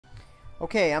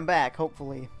Okay, I'm back,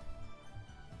 hopefully.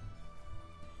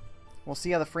 We'll see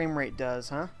how the frame rate does,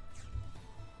 huh?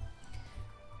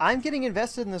 I'm getting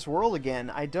invested in this world again.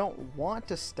 I don't want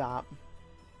to stop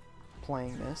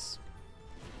playing this.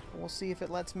 We'll see if it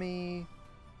lets me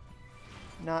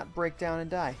not break down and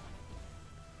die.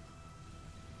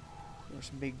 There's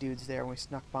some big dudes there when we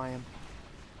snuck by them.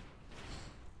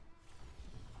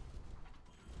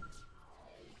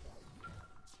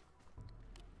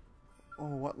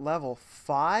 Oh, what level?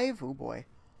 5? Oh boy.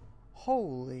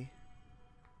 Holy.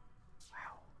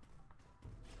 Wow.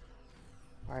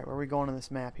 Alright, where are we going on this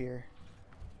map here?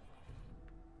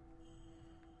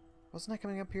 Wasn't that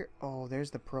coming up here? Oh,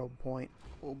 there's the probe point.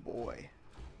 Oh boy.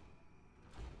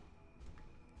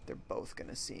 They're both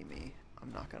gonna see me.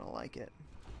 I'm not gonna like it.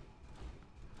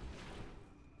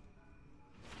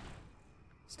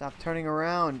 Stop turning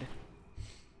around.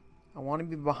 I want to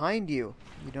be behind you.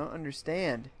 You don't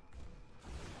understand.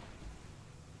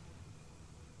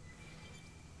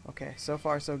 Okay, so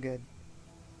far so good.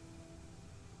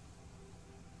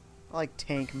 I like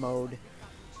tank mode.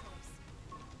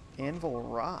 Anvil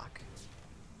Rock.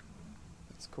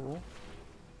 That's cool.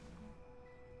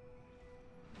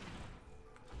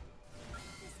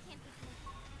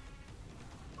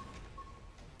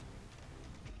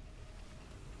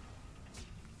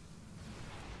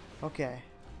 Okay.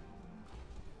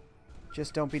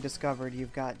 Just don't be discovered.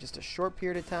 You've got just a short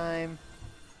period of time.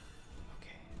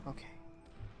 Okay, okay.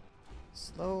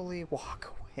 Slowly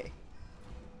walk away.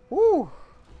 Woo!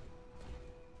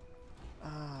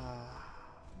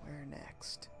 Where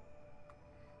next?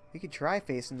 We could try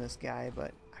facing this guy,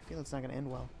 but I feel it's not going to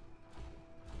end well.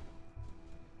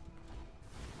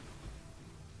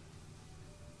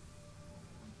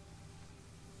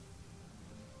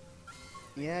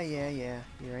 Yeah.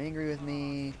 You're angry with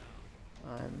me.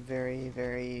 I'm very,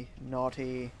 very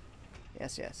naughty.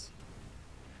 Yes.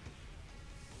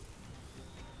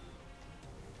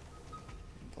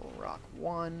 Full rock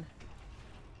 1.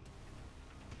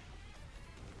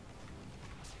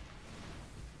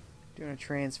 Doing a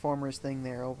Transformers thing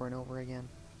there over and over again.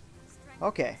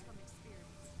 Okay.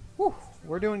 Whew,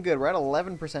 we're doing good. We're at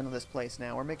 11% of this place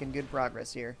now. We're making good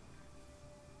progress here.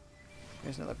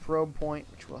 There's another probe point,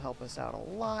 which will help us out a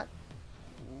lot.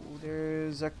 Ooh,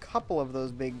 there's a couple of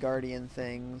those big guardian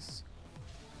things.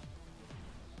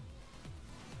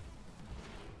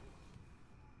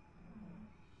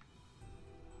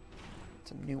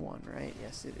 It's a new one, right?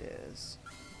 Yes, it is.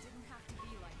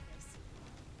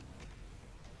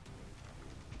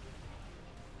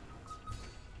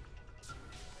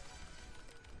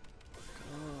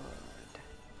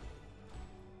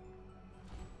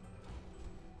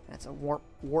 That's a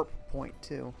warp point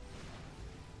too.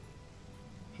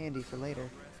 Handy for later.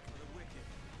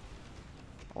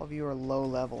 All of you are low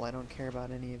level. I don't care about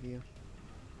any of you.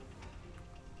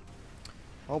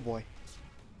 Oh boy.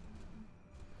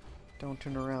 Don't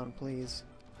turn around, please.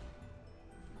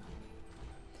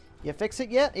 You fix it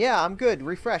yet? Yeah, I'm good.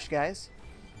 Refresh, guys.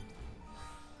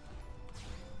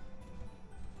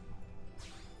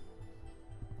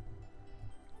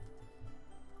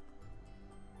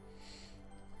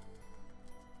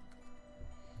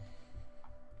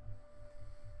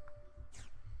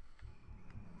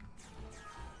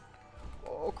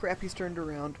 Oh crap, he's turned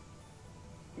around.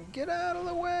 Get out of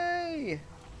the way!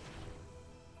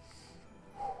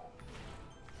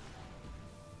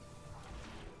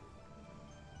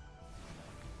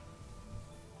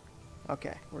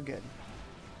 Okay, we're good.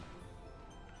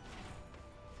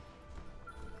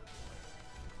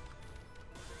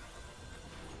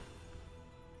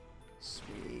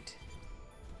 Sweet.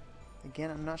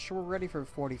 Again, I'm not sure we're ready for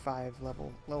 45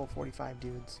 level 45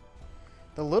 dudes.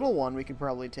 The little one we could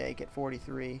probably take at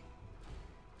 43.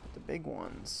 But the big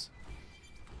ones,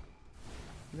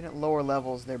 even at lower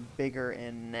levels, they're bigger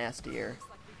and nastier.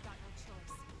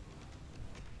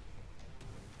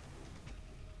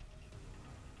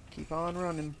 Keep on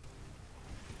running.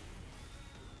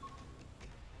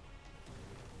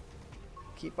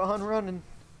 Keep on running.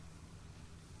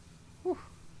 Whew.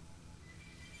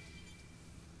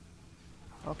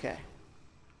 Okay.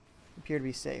 Appear to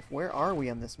be safe. Where are we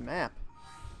on this map?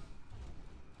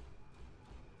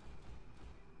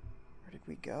 Where did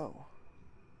we go?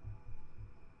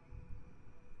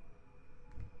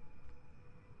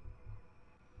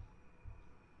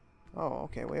 Oh,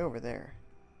 okay, way over there.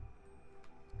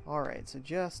 Alright, so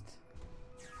just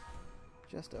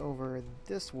over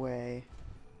this way,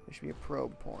 there should be a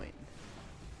probe point.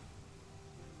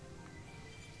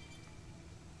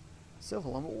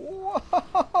 Sylvalum.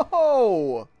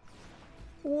 Whoa!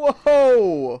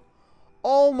 Whoa!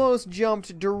 Almost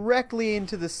jumped directly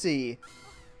into the sea.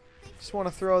 Just want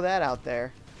to throw that out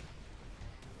there.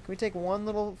 Can we take one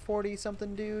little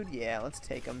 40-something dude? Yeah, let's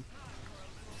take him.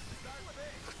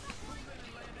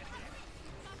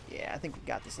 Yeah, I think we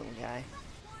got this little guy.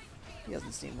 He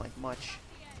doesn't seem like much.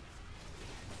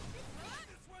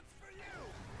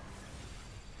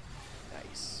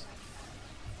 Nice.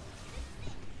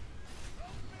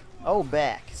 Oh,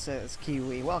 back, says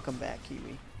Kiwi. Welcome back,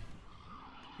 Kiwi.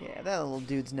 Yeah, that little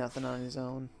dude's nothing on his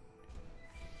own.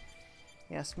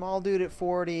 Yeah, small dude at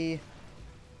 40.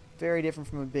 Very different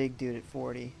from a big dude at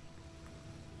 40.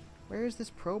 Where is this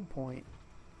probe point?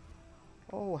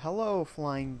 Oh, hello,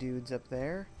 flying dudes up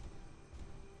there.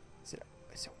 Is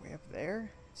it way up there?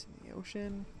 It's in the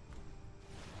ocean.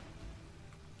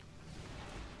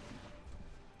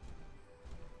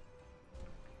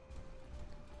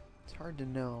 It's hard to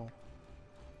know.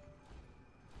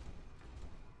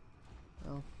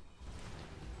 Well,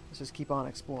 let's just keep on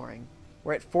exploring.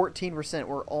 We're at 14%.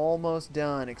 We're almost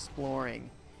done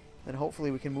exploring. Then hopefully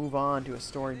we can move on to a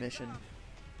story mission.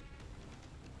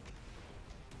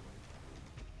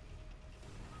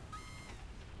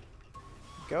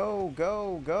 Go,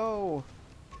 go, go!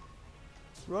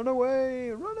 Run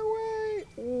away! Run away!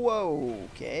 Whoa,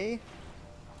 okay.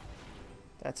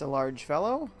 That's a large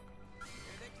fellow.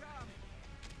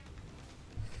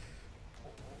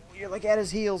 You're like at his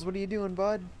heels. What are you doing,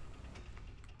 bud?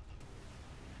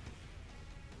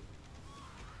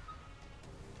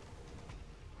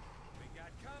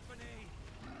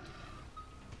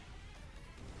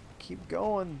 Keep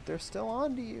going. They're still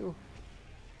on to you.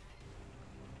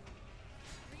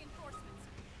 Reinforcements.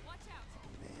 Watch out. Oh,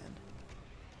 man.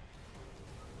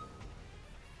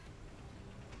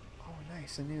 Oh,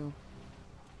 nice. A new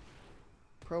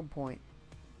probe point.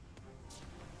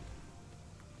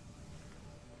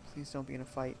 Please don't be in a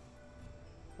fight.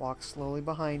 Walk slowly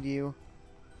behind you.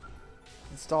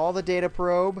 Install the data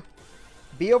probe.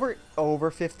 Be over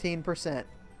 15%.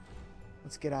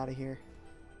 Let's get out of here.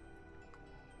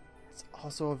 It's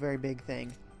also a very big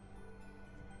thing.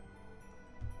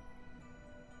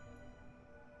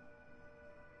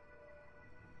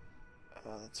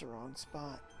 Oh, that's the wrong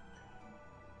spot.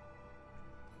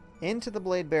 Into the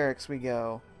Blade Barracks we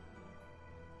go.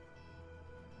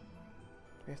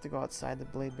 Do we have to go outside the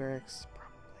Blade Barracks?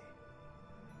 Probably.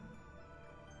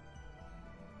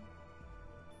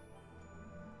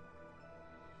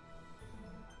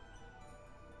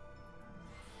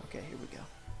 Okay, here we go.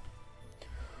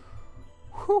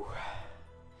 Whew.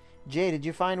 Jay, did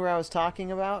you find where I was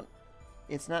talking about?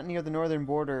 It's not near the northern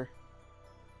border.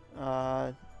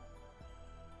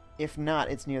 If not,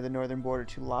 it's near the northern border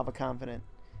to lava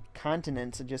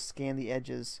continents and just scan the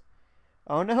edges.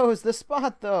 Oh no, it's the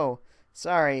spot though!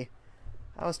 Sorry.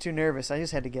 I was too nervous. I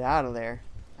just had to get out of there.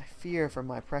 I fear for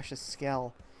my precious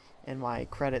skull and my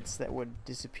credits that would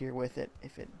disappear with it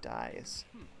if it dies.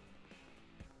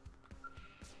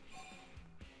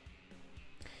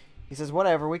 He says,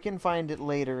 whatever, we can find it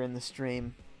later in the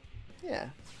stream. Yeah.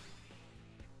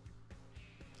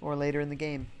 Or later in the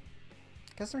game.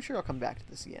 Because I'm sure I'll come back to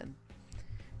this again.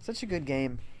 Such a good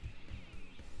game.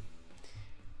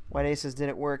 White Ace says, did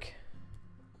it work?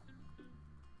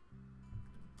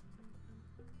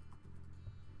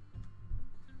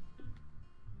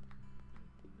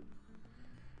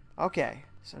 Okay,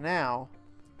 so now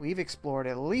we've explored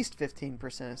at least 15%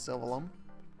 of Sylvalum.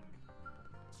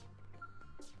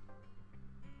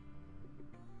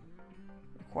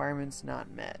 Requirements not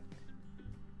met.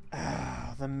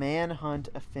 The Manhunt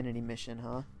Affinity mission,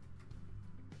 huh?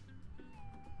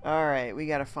 Alright, we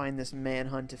gotta find this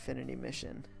Manhunt Affinity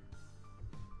mission.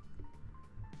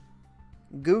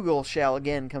 Google shall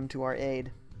again come to our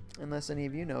aid. Unless any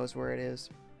of you knows where it is.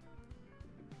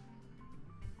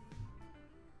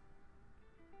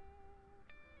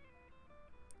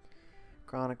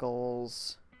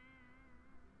 Chronicles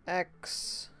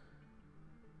X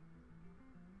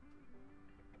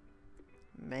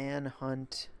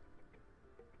Manhunt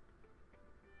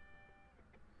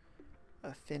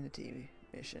Affinity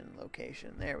mission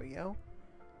location. There we go.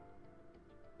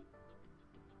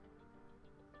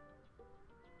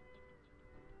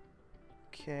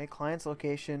 Okay, client's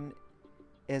location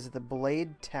is the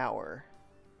Blade Tower.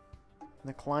 And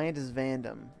the client is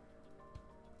Vandom.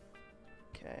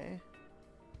 Okay.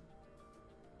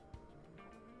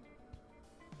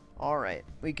 Alright,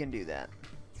 we can do that.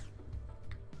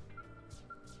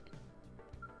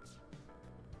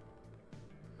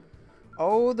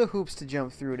 Oh, the hoops to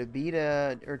jump through to beat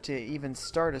or to even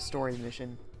start a story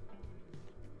mission.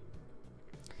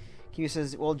 Q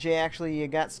says, well, Jay, actually, you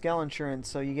got Skell insurance,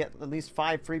 so you get at least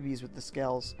 5 freebies with the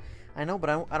Skells. I know, but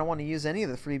I don't want to use any of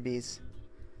the freebies.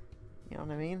 You know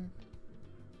what I mean?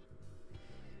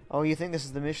 Oh, you think this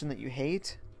is the mission that you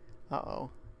hate? Uh-oh.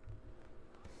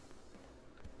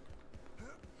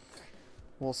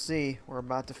 We'll see. We're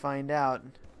about to find out.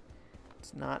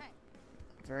 It's not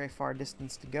a very far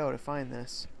distance to go to find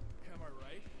this. Am I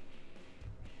right?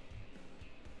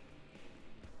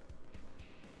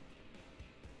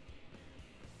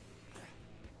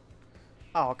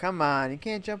 Oh, come on. You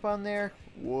can't jump on there?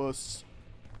 Wuss.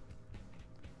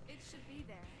 It should be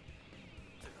there.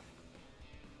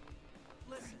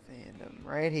 Listen. Fandom.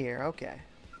 Right here. Okay.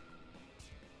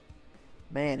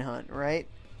 Manhunt, right?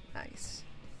 Nice.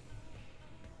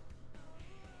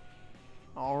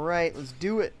 Alright, let's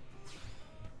do it.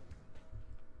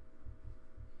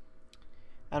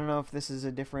 I don't know if this is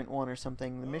a different one or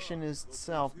something. The mission is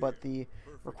itself, but the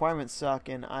requirements suck,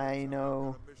 and I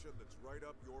know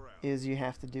is you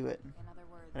have to do it. In other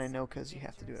words, And I know because you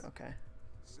have to do it, okay.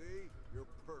 See? You're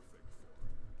perfect for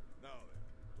it. Now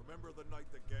then, remember the night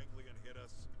the ganglion hit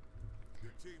us?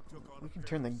 Your team took on We a can pair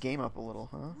turn the of game up a little,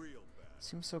 huh? real bad.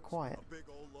 Seems so quiet. A big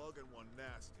old lug and one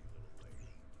nasty little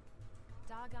lady.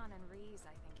 Doggone and Rees,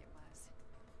 I think it was.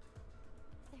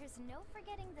 There's no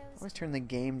forgetting I those. always turn the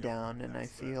game down, and I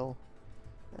feel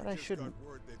that I Just shouldn't. got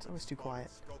word they've It's been always too spotted quiet.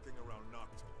 Skulking around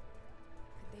Nocturne.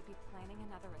 Could they be planning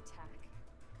another attack?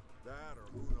 That or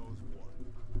who knows what.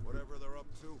 Whatever they're up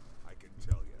to, I can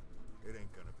tell you, it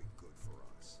ain't gonna be good for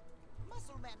us.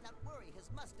 Muscle man not worry, his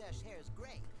mustache hair is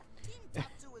gray. Team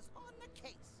Tatsu is on the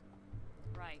case.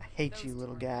 Right. I hate those you, two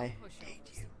little are guy. no pushovers. Hate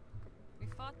you. We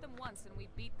fought them once and we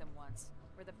beat them once.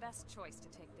 We're the best choice to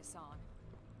take this on.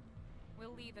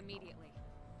 We'll leave immediately.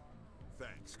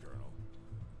 Thanks, Colonel.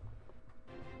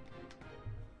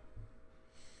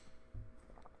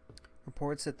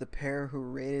 Reports that the pair who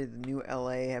raided the new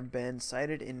LA have been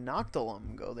sighted in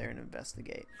Noctilum. Go there and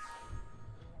investigate.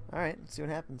 Alright, let's see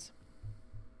what happens.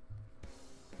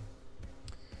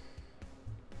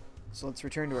 So let's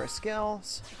return to our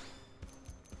skills.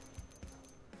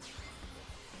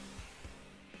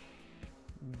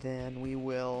 Then we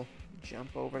will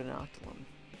jump over to Noctilum.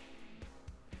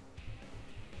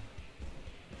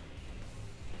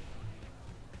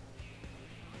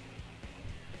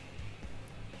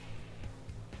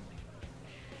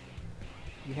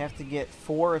 You have to get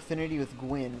 4 affinity with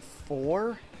Gwyn.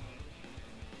 4?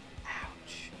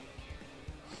 Ouch.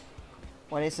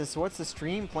 Why, says, so what's the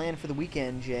stream plan for the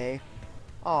weekend, Jay?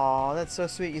 Aw, that's so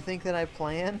sweet. You think that I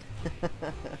plan?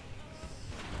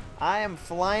 I am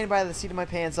flying by the seat of my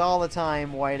pants all the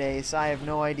time, White Ace. I have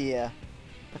no idea.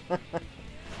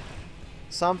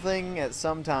 Something at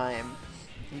some time.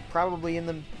 Probably in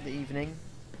the evening.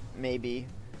 Maybe.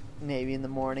 Maybe in the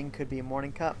morning. Could be a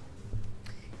morning cup.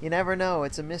 You never know.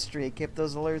 It's a mystery. Keep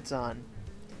those alerts on.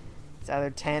 It's either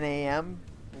 10 a.m.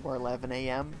 or 11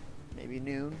 a.m. Maybe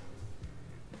noon.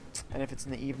 And if it's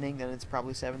in the evening, then it's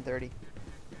probably 7:30.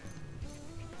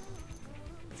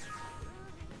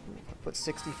 I put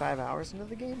 65 hours into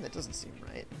the game? That doesn't seem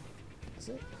right. Is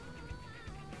it?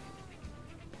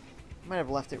 I might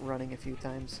have left it running a few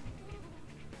times.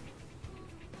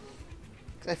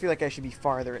 'Cause I feel like I should be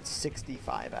farther at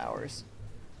 65 hours.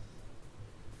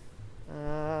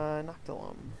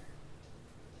 Noctilum.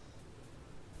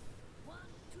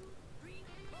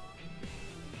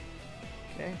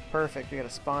 Okay, perfect. We got a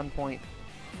spawn point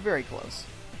very close.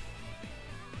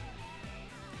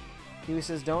 Kiwi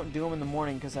says, don't do them in the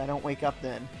morning because I don't wake up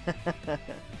then.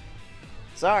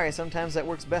 Sorry, sometimes that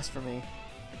works best for me.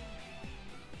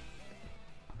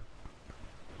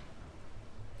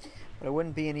 But it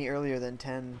wouldn't be any earlier than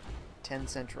 10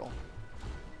 Central.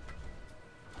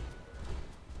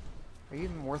 Are you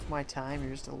even worth my time?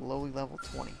 You're just a lowly level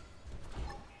 20.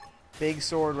 Big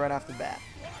sword right off the bat.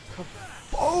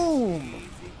 Boom!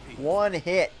 One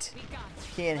hit.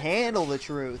 Can't handle the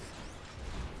truth.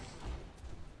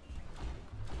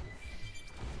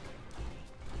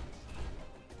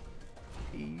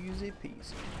 Easy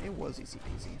peasy. It was easy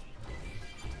peasy.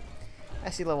 I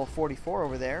see level 44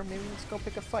 over there. Maybe let's go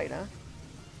pick a fight, huh?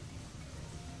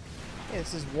 Hey,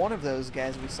 this is one of those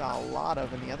guys we saw a lot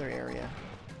of in the other area.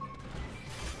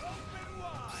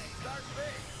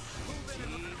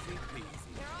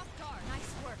 They're off guard.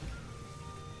 Nice work.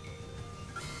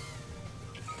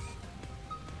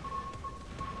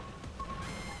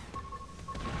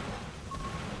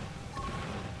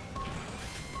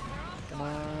 Come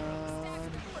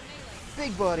on.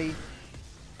 Big buddy.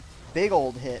 Big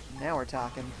old hit. Now we're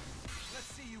talking. Let's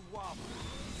see you wobble.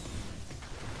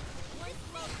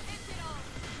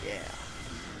 Yeah.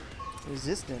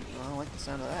 Resistant. I don't like the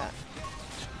sound of that.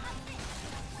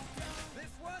 This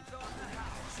one's on the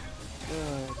house.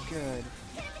 Good, good.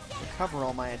 Recover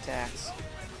all my attacks. So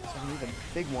I can do the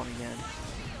big one again.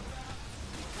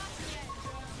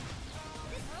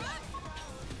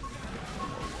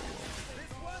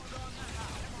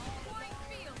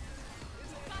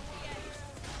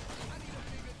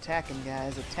 Attack him,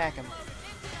 guys. Attack him.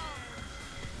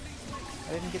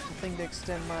 I didn't get the thing to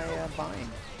extend my bind.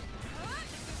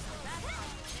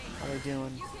 How are they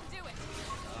doing? You can do it.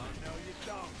 Oh, no, you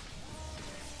don't.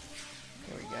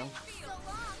 There we go.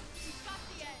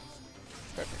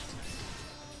 Perfect.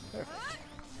 Perfect.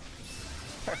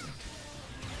 Perfect.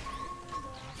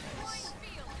 Nice.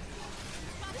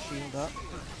 Shield up.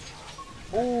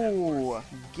 Ooh!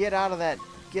 Get out of that.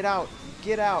 Get out.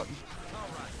 Get out.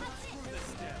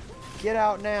 Get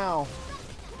out now.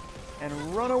 And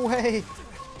run away.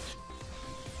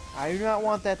 I do not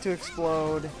want that to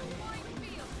explode.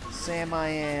 Sam I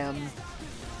am.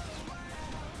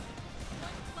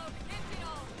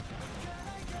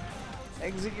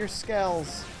 Exit your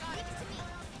skells.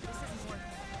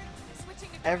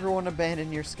 Everyone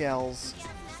abandon your skells.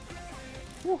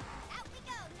 Whew.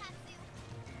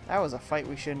 That was a fight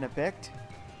we shouldn't have picked.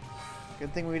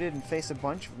 Good thing we didn't face a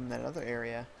bunch of them in that other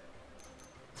area.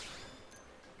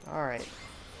 Alright.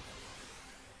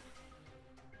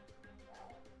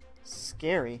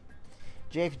 Scary.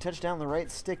 Jay, if you touch down the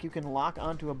right stick, you can lock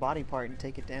onto a body part and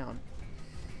take it down.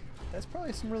 That's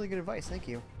probably some really good advice. Thank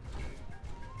you.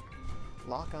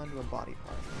 Lock onto a body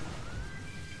part.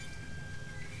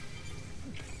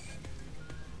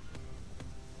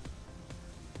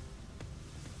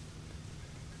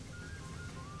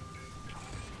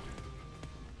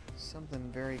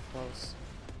 Something very close.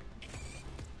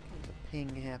 There's a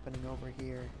ping happening over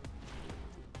here.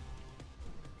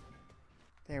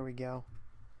 There we go.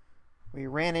 We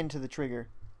ran into the trigger.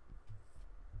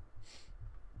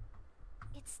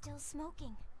 It's still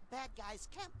smoking. Bad guy's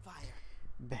campfire.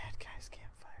 Bad guys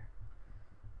campfire.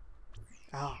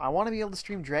 Oh, I want to be able to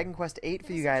stream Dragon Quest VIII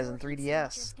for you guys on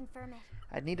 3DS.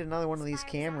 I'd need another one of these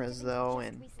cameras though,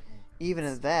 and even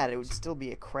at that, it would still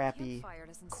be a crappy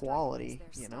quality,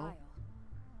 you know?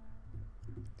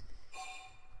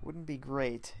 Wouldn't be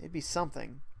great. It'd be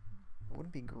something. It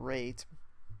wouldn't be great.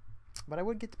 But I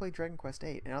would get to play Dragon Quest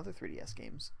VIII and other 3DS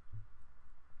games.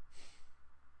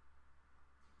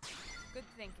 Good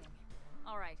thinking.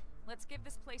 Alright, let's give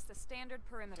this place the standard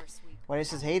perimeter sweep. Why, it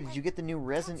says, hey, did you get the new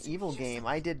Resident Evil game?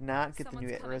 I did not get the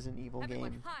new Resident Evil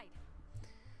game.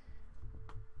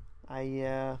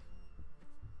 I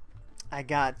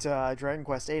got Dragon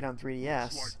Quest VIII on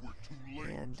 3DS,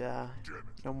 and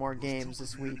no more games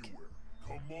this week.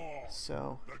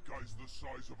 So,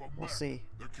 we'll see.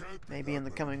 Maybe in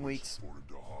the coming weeks.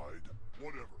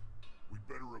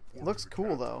 It looks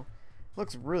cool, though. It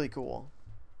looks really cool.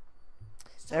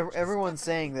 Everyone's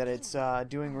saying that it's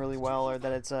doing really well, or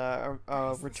that it's a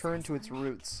return to its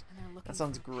roots. That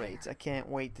sounds great. I can't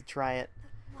wait to try it.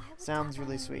 Sounds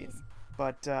really sweet.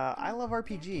 But I love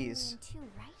RPGs.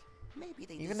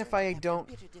 Even if I don't,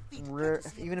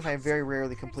 even if I very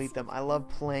rarely complete them, I love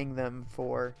playing them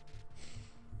for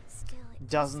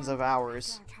dozens of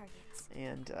hours.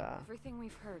 And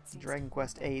Dragon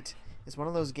Quest VIII is one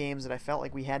of those games that I felt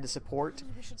like we had to support,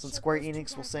 since Square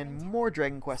Enix will send more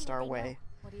Dragon Quest our way,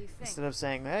 instead of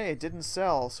saying, hey, it didn't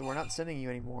sell, so we're not sending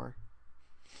you anymore.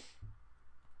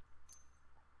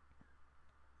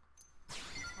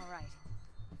 Alright.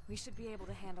 We should be able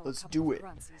to handle Let's a couple do of it.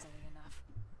 grunts easily enough.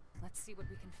 Let's see what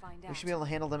we can find out. We should be able to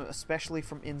handle them, especially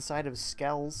from inside of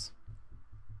skells.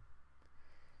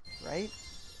 Right?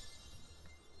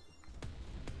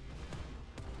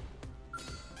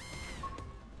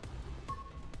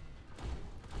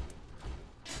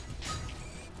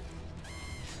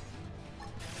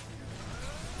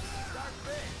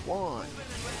 One.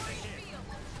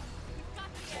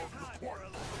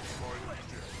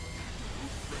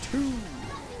 Two.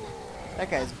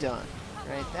 That guy's done.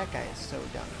 Right? That guy is so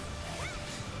done.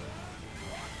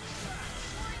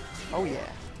 Oh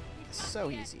yeah. So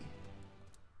easy.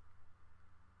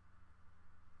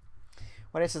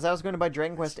 What I says, I was going to buy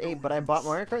Dragon Quest VIII, but I bought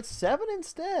Mario Kart 7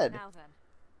 instead. Now then,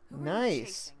 who are you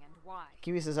Nice. chasing and why?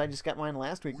 Kiwi says, I just got mine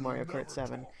last week, Mario Kart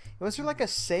 7. Was there like a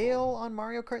sale on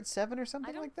Mario Kart 7 or I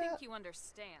something don't like think that? you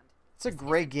understand. It's a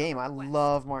great game. I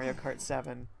love Mario Kart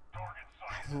 7.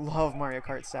 I love Mario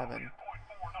Kart 7.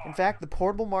 In fact, the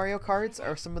portable Mario Karts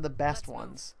are some of the best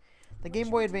ones. The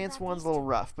Game Boy Advance one's a little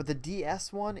rough, but the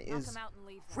DS one Knock is 'em out and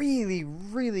leave them. really,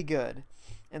 really good.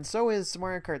 And so is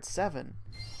Mario Kart 7.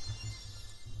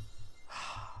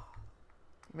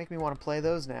 Make me want to play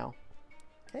those now.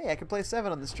 Hey, I could play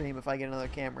 7 on the stream if I get another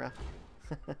camera.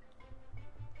 Let's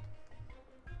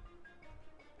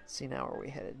see now where we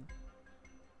headed.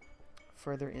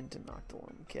 Further into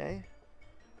Noctilum, okay?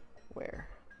 Where?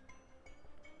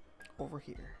 Over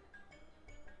here.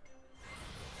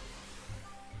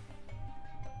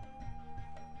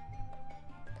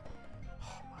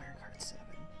 Oh, Mario Kart 7.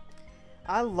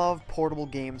 I love portable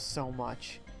games so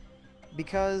much.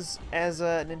 Because as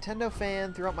a Nintendo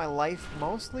fan throughout my life,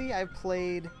 mostly I've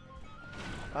played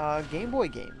Game Boy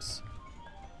games.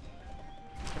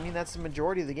 I mean, that's the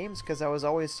majority of the games because I was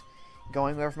always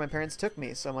going wherever my parents took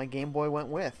me, so my Game Boy went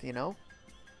with, you know?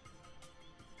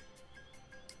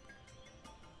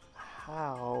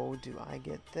 How do I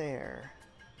get there?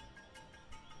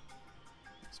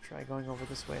 Let's try going over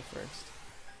this way first.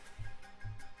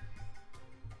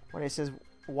 What it says,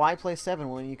 why play 7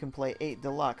 when you can play 8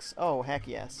 Deluxe? Oh, heck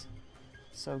yes.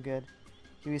 So good.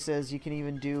 Huey says you can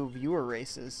even do viewer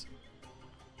races.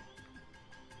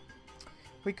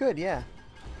 We could, yeah.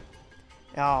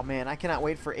 Oh man, I cannot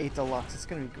wait for 8 Deluxe. It's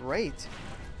going to be great.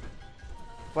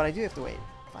 But I do have to wait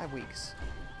 5 weeks.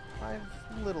 5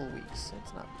 little weeks.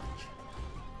 That's not much.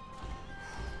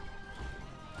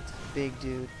 It's a big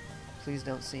dude. Please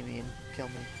don't see me and kill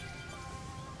me.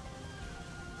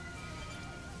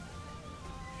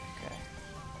 Okay.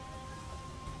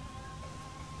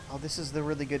 Oh, this is the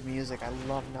really good music. I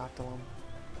love Noctilum.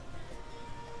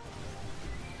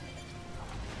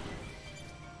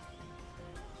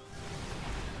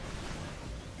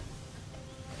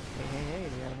 Hey,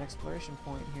 we got an exploration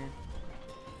point here.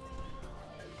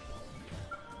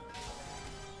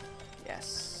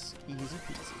 Yes, easy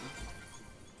peasy.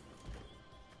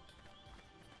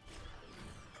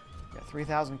 Got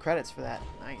 3,000 credits for that.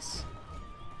 Nice.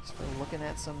 Just for looking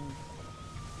at some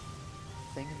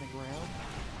thing in the ground.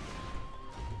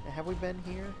 Now, have we been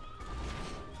here?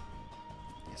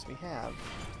 Yes, we have.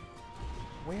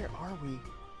 Where are we?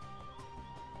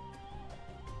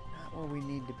 Not where we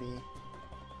need to be.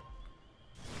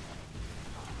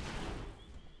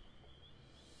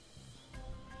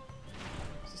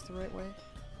 Is this the right way?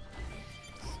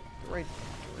 It's the right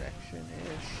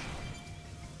direction-ish.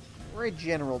 Right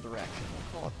general direction,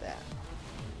 we'll call it that.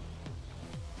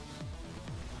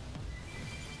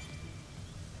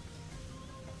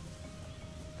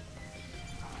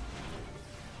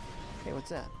 Okay, what's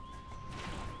that?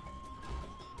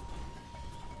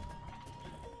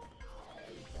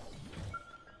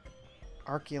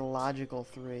 Archaeological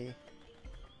 3.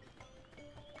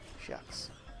 Shucks.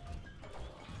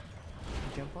 Can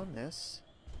we jump on this?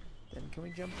 Then can we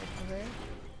jump over there?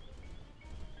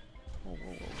 Whoa,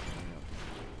 whoa, whoa.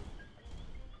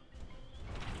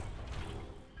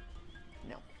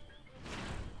 No.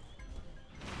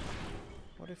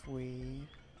 What if we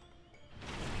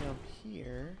jump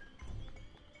here?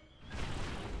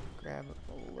 Grab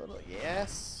a little.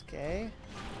 Yes, okay.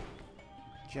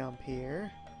 Jump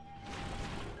here.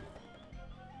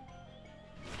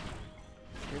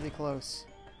 Really close.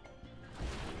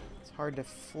 It's hard to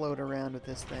float around with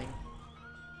this thing.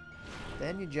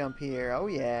 Then you jump here. Oh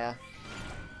yeah.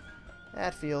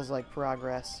 That feels like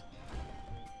progress.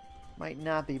 Might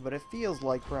not be, but it feels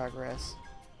like progress.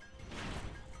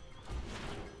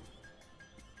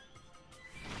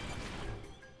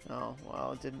 Oh,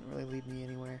 well, it didn't really lead me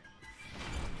anywhere.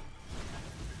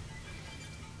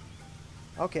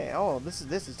 Okay, oh, this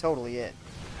is totally it.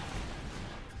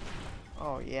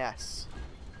 Oh, yes.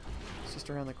 It's just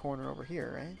around the corner over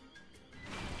here, right?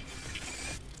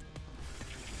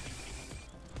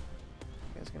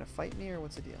 You guys gonna fight me, or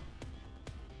what's the deal?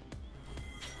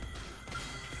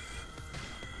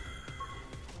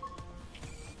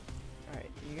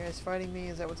 Alright, you guys fighting me?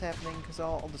 Is that what's happening? Because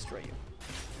I'll destroy you.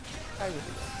 I will do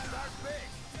that.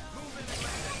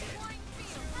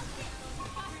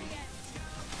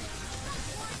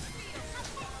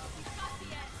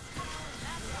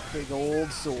 Big old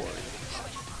sword.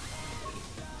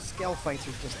 Scale fights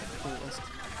are just the coolest.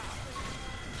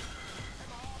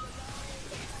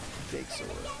 Big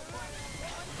sword.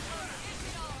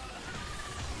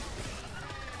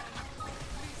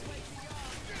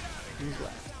 Who's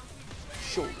left?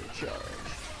 Shoulder charge.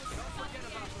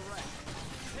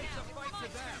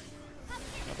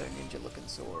 Another ninja looking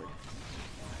sword.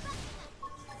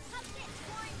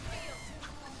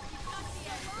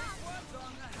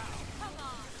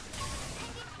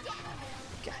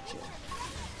 Gotcha.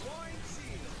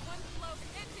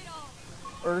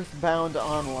 Earthbound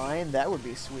Online, that would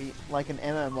be sweet. Like an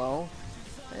MMO.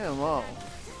 MMO.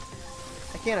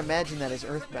 I can't imagine that as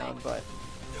Earthbound, but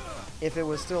if it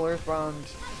was still Earthbound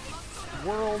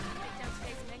World,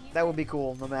 that would be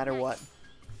cool no matter what.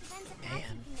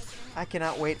 Man, I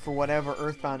cannot wait for whatever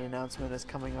Earthbound announcement is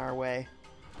coming our way.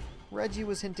 Reggie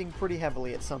was hinting pretty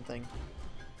heavily at something.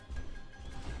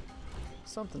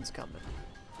 Something's coming.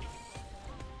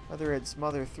 Whether it's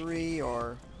Mother 3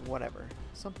 or whatever.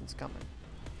 Something's coming.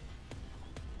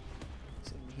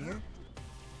 Is it in here?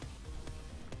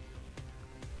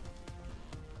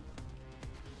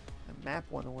 The map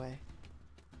went away.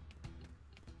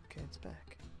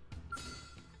 back.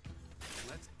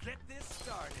 Let's get this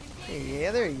started. Hey,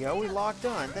 yeah, there you go. We locked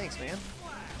on. Thanks, man.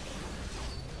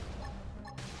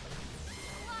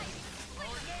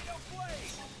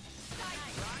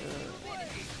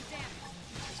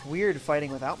 It's weird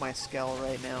fighting without my Skell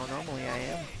right now. Normally I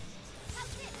am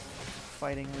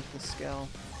fighting with the Skell.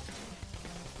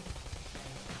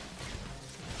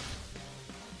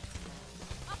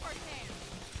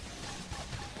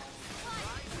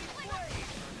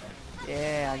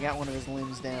 Yeah, I got one of his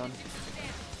limbs down.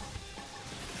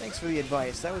 Thanks for the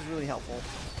advice. That was really helpful.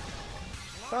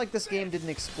 I felt like this game didn't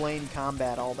explain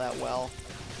combat all that well.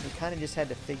 We kind of just had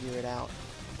to figure it out.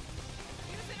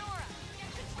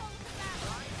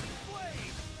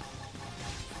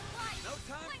 No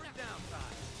time for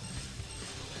downtime.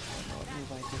 I don't know what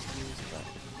move I just used, but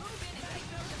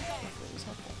it was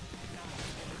helpful.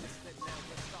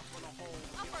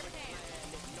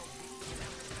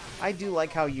 I do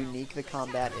like how unique the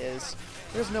combat is.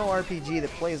 There's no RPG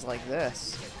that plays like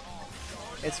this.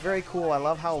 It's very cool. I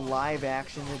love how live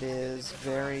action it is,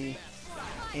 very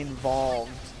involved,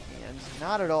 and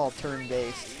not at all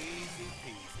turn-based.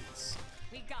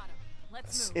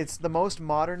 It's the most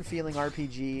modern feeling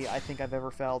RPG I think I've ever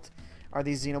felt, are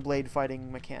these Xenoblade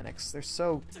fighting mechanics. They're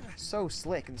so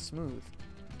slick and smooth.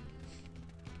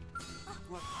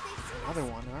 Another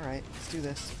one. Alright, let's do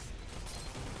this.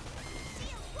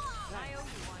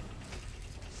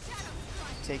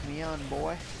 Take me on,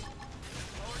 boy.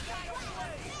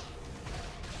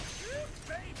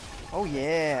 Oh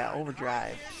yeah,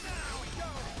 overdrive.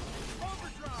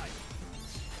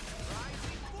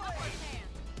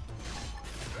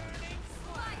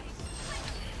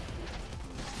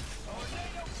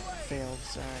 Failed,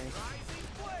 sorry.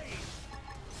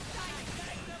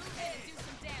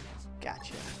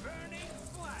 Gotcha.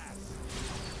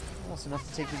 Almost enough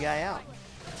to take the guy out.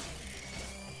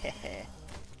 Heh.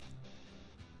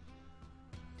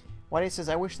 Whitey says,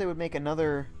 I wish they would make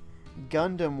another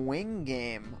Gundam Wing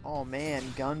game. Oh man,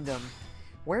 Gundam.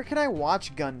 Where can I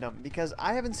watch Gundam? Because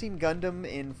I haven't seen Gundam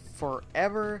in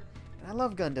forever. And I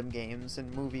love Gundam games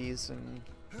and movies and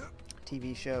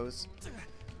TV shows.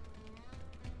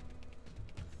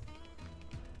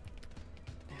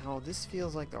 Now, this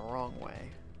feels like the wrong way.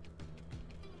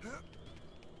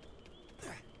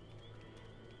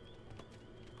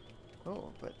 Oh,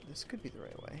 but this could be the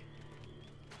right way.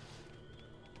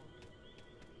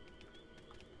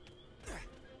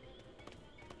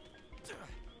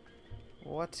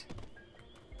 What?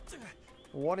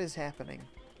 What is happening?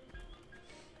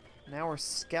 Now we're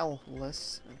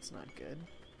Skell-less. That's not good.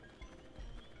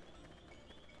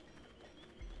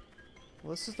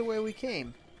 Well, this is the way we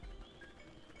came.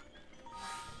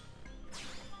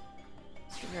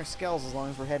 Getting our Skells as long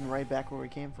as we're heading right back where we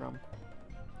came from.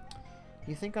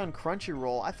 You think on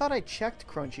Crunchyroll? I thought I checked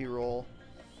Crunchyroll.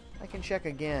 I can check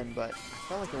again, but I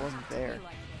felt like it wasn't there.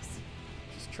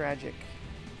 It's tragic.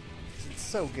 It's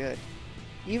so good.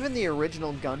 Even the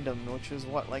original Gundam, which was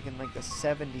what, like in like the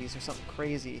 70s or something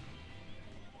crazy.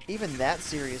 Even that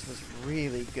series was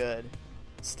really good.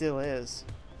 It still is.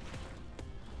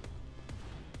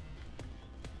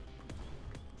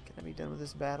 Can I be done with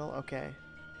this battle? Okay.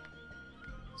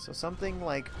 So something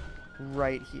like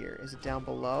right here. Is it down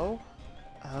below?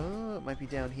 Oh, it might be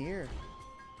down here.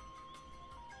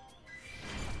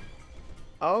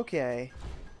 Okay.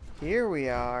 Here we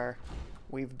are.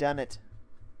 We've done it.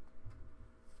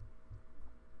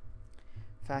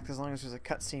 In fact, as long as there's a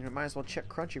cutscene, we might as well check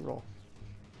Crunchyroll.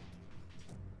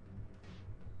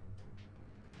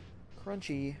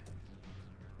 Crunchyroll.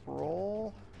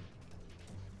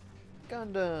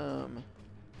 Gundam.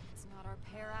 It's not our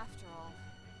pair after all.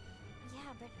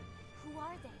 Yeah, but who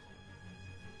are they?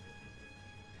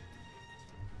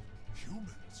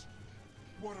 Humans?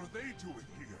 What are they doing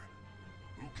here?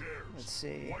 Who cares? Let's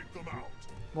see. Wipe them out.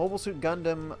 Mobile Suit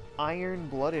Gundam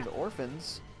Iron-Blooded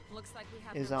Orphans Looks like we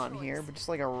have is no on choice. here, but just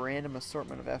like a random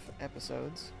assortment of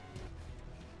episodes.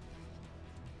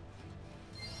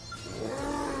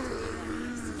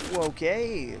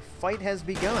 Okay, fight has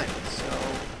begun, so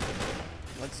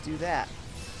let's do that.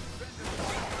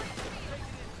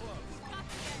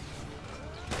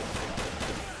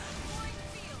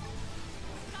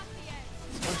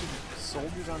 A bunch of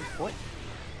soldiers on foot?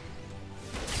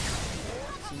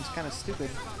 Seems kind of stupid.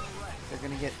 They're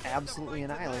gonna get absolutely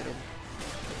annihilated.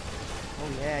 Oh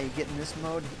yeah, you get in this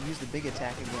mode, use the big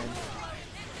attack again.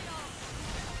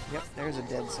 Yep, there's a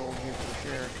dead soldier for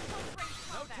sure.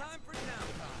 No time for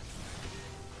downtime.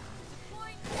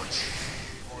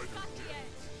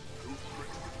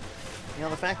 You know,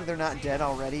 the fact that they're not dead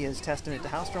already is testament to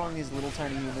how strong these little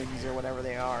tiny humans or whatever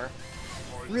they are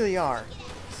really are.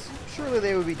 Surely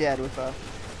they would be dead with a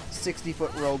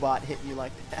 60-foot robot hit you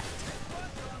like that.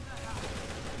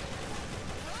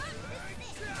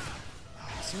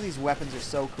 Some of these weapons are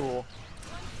so cool.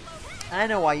 I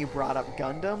know why you brought up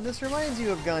Gundam. This reminds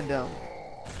you of Gundam.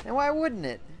 And why wouldn't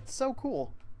it? It's so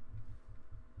cool.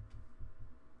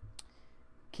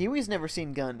 Kiwi's never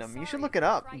seen Gundam. You should look it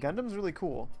up. Gundam's really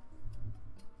cool.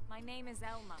 My name is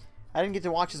Elma. I didn't get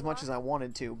to watch as much as I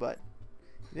wanted to, but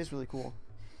it is really cool.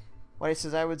 What it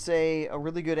says, I would say a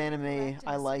really good anime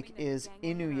I like is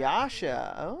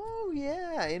Inuyasha. Oh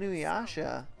yeah,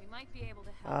 Inuyasha. We might be able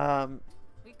to help.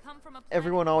 We come from a planet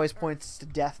Everyone called always Earth. points to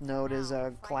Death Note as Now a we're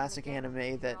fighting classic the gang anime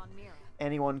leader that on Mira.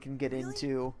 anyone can get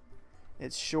into.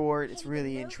 It's short, it's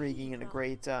really intriguing, and a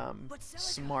great,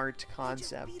 smart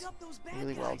concept.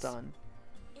 Really well done.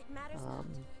 It matters not.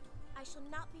 I shall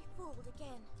not be fooled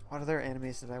again. What other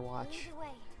animes did I watch? Either way,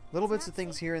 Little it's bits not of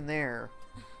things safe. here and there.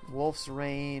 Wolf's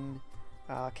Rain,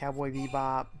 Cowboy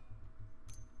Bebop.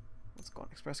 Let's go on.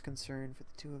 Express concern for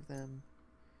the two of them.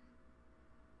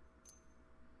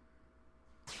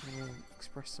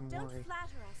 Express some Don't worry. flatter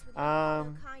us with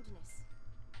your kindness.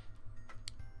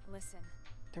 Listen.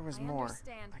 There was I more.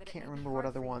 understand I that it can't may be remember what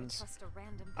hard other for you to ones. trust a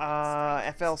random group of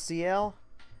strangers. FLCL.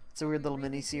 It's a weird little We really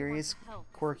mini do want series. to help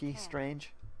if we Quirky, can.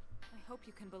 strange. I hope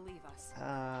you can believe us.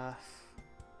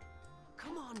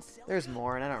 Come on, Celica. There's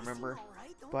more, and I don't They seem remember. all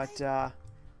right, don't But they?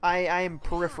 I am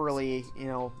peripherally, you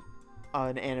know,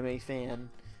 an anime fan.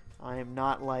 I am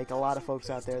not like a lot of folks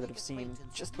out there that have seen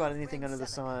just about anything under the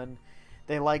sun.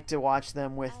 They like to watch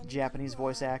them with Japanese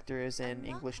voice actors and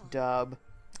English dub.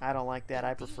 I don't like that.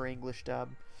 I prefer English dub.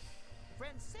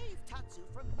 Friends save Tatsu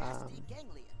from nasty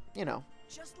ganglion. You know,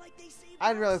 Just like they saved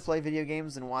I'd rather us. play video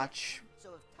games than watch So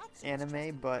if Tatsu is anime,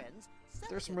 trusting but friends,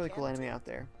 there's some Celica really cool can anime too. out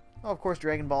there. Oh, of course,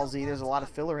 Dragon Ball Z. There's a lot of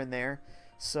filler in there.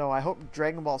 So I hope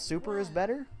Dragon Ball Super is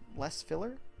better. Less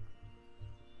filler.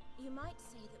 You might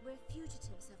say that we're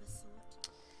fugitives of a sort.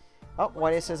 Oh,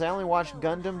 Whitey says, I only watched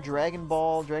Gundam, Dragon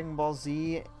Ball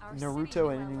Z, Our city,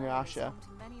 Naruto, and New LA, is Inuyasha. home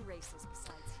to many races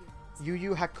besides humans. Yu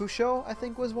Yu Hakusho, I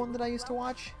think, was one that I used to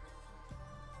watch.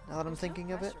 Now that I'm There's no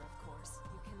thinking of it. pressure, of course.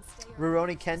 You can stay Rurouni around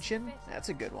just to Kenshin, fit that's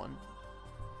a good one.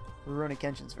 Rurouni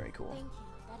Kenshin's very cool. Thank you.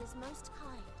 That is most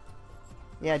kind.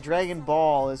 Yeah, Dragon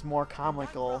Ball is more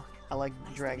comical. I like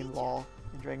Dragon Ball.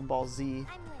 And Dragon Ball Z, I'm Lynn.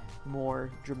 more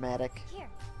dramatic, Here.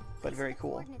 but these are very the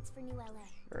cool. coordinates for New LA.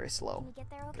 Very slow. Can we get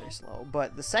there okay? Very slow.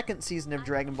 But the second season of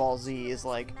Dragon Ball Z is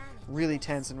like really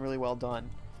tense and really well done.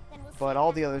 Then we'll But see all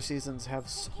about the other seasons have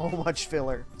so much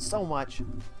filler. So much.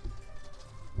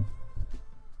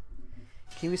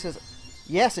 Kiwi says,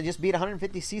 yes, I just beat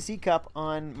 150cc Cup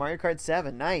on Mario Kart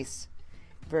 7. Nice.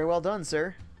 Very well done,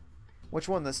 sir. Which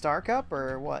one, the Star Cup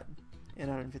or what? In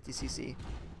 150cc.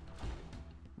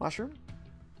 Mushroom?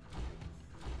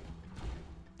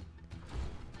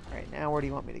 Alright, now where do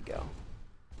you want me to go?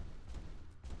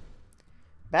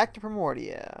 Back to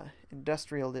Primordia,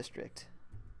 Industrial District.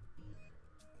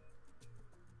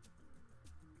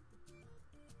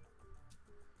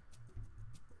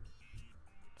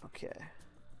 Okay.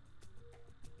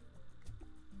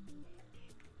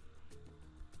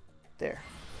 There.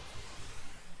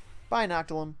 Bye,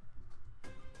 Noctilum.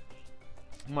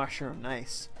 Mushroom,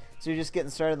 nice. So you're just getting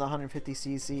started on the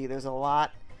 150cc. There's a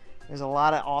lot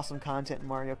of awesome content in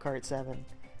Mario Kart 7.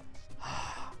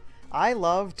 I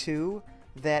love too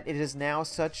that it is now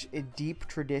such a deep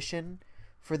tradition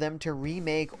for them to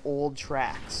remake old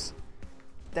tracks.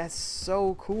 That's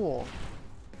so cool.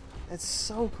 That's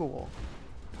so cool.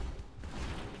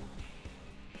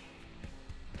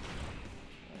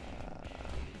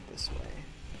 This way.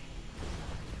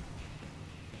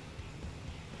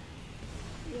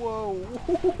 Whoa!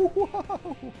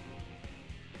 Whoa!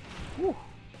 Whew.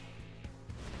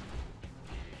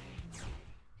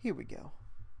 Here we go.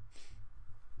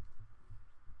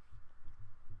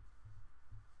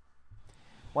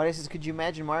 Whitey says, could you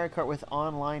imagine Mario Kart with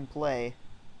online play?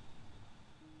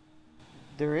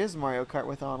 There is Mario Kart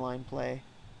with online play.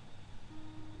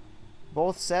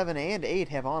 Both 7 and 8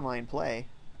 have online play.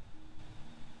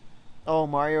 Oh,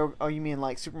 Mario... Oh, you mean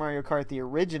like Super Mario Kart, the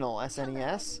original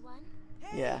SNES? everyone.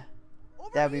 Yeah. Over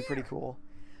That'd be here. pretty cool.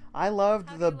 I loved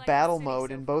How do the you like battle the city mode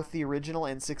so in both far? the original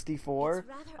and 64. It's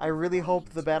rather I really hope the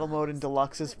overwhelming, battle to mode in be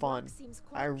Deluxe is honest, but fun. Rock seems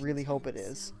quite I really hope it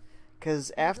content, is. so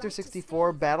Because I'd after like to stay 64,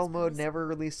 if battle that's mode possible. never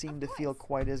really seemed to Of feel course.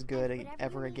 quite as good And whatever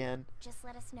ever you need, again. Just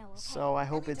let us know, okay? So I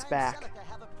hope it's Anytime back. Celica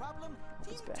have a problem,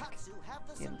 Team It's back. Tatsu have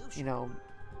the And, solution. you know,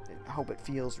 I hope it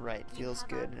feels right, You feels have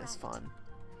good, our and it's gratitude. fun.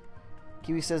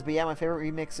 Kiwi says, but yeah, my favorite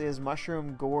remix is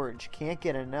Mushroom Gorge. Can't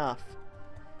get enough.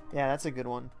 Yeah, that's a good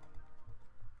one.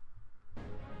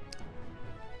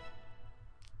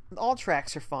 all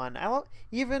tracks are fun. I love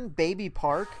even Baby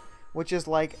Park, which is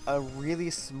like a really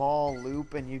small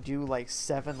loop and you do like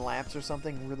 7 laps or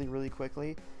something really, really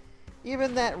quickly.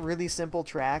 Even that really simple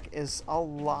track is a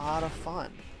lot of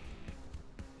fun.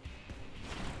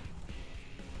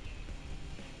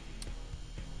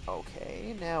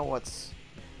 Okay, now what's...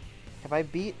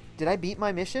 Did I beat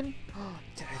my mission?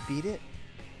 Did I beat it?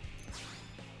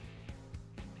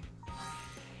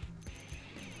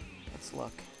 Let's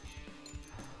look.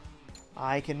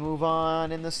 I can move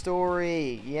on in the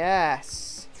story.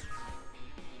 Yes.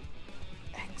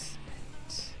 Excellent.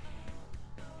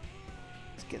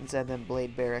 Let's get inside them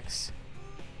blade barracks.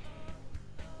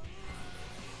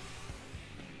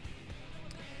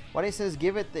 Why he says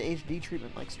give it the HD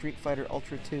treatment like Street Fighter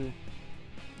Ultra 2.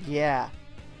 Yeah.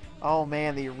 Oh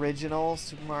man, the original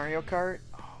Super Mario Kart.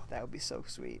 Oh, that would be so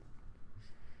sweet.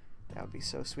 That would be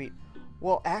so sweet.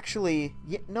 Well, actually,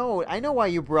 no, I know why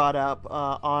you brought up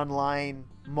online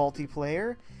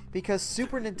multiplayer. Because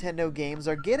Super Nintendo games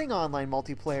are getting online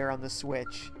multiplayer on the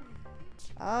Switch.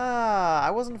 Ah,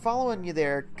 I wasn't following you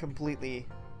there completely.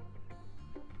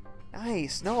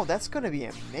 Nice. No, that's going to be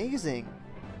amazing.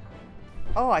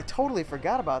 Oh, I totally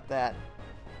forgot about that.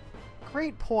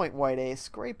 Great point, White Ace.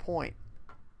 Great point.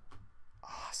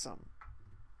 Awesome.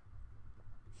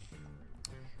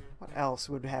 What else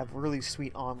would have really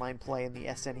sweet online play in the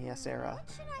SNES era? What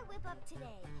should I whip up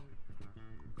today?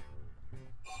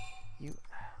 You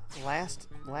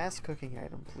last cooking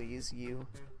item, please. You.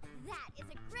 That is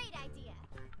a great idea.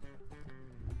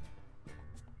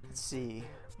 Let's see.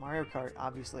 Mario Kart,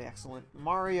 obviously excellent.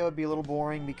 Mario would be a little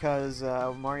boring because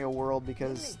Mario World,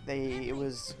 because it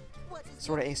was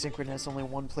sort of asynchronous. Only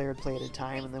one player would play at a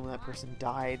time, and then when that person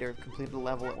died or completed the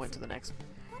level, it went to the next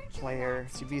player.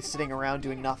 So you'd be sitting around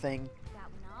doing nothing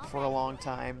for a long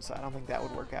time. So I don't think that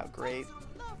would work out great.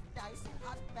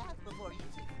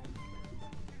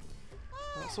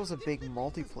 This was a big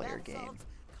multiplayer game.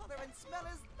 Color and smell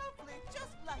is lovely,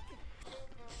 just like it.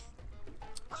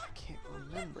 I can't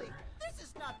remember. This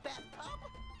is not bathtub.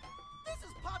 This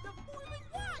is pot of boiling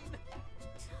wine.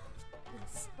 Little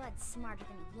Spud's smarter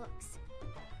than he looks.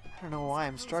 I don't know why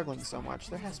I'm struggling so much.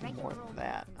 There has to be more than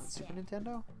that on Super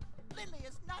Nintendo. Lily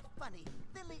is not funny.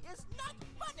 Lily is not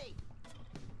funny.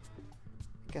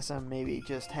 Guess I'm maybe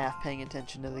just half paying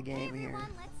attention to the game here.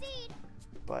 Let's eat.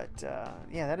 But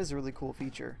yeah, that is a really cool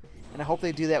feature, and I hope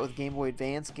they do that with Game Boy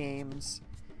Advance games,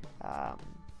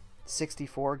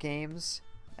 64 games.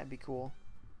 That'd be cool.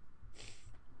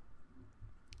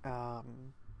 Yeah,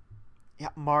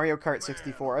 Mario Kart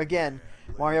 64 again.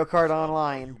 Mario Kart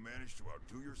Online.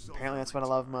 Apparently, that's what I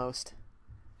love most.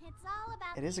 It's all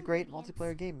about It is a the great ingredients.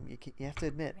 multiplayer game. You have to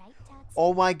admit. Right, Tootsie?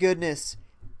 Oh my goodness,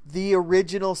 the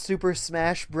original Super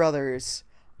Smash Brothers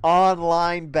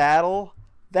online battle.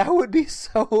 That would be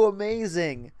so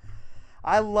amazing.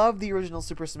 I love the original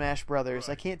Super Smash Brothers.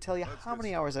 I can't tell you how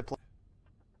many hours I played.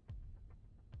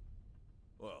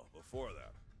 Well, before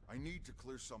that, I need to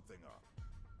clear something up.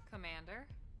 Commander?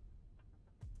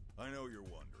 I know you're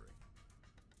wondering.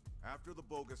 After the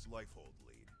bogus Lifehold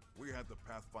lead, we had the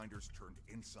Pathfinders turned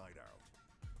inside out.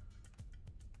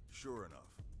 Sure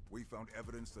enough, we found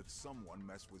evidence that someone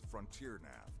messed with Frontier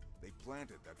Nav. They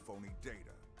planted that phony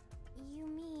data. You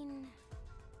mean...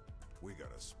 We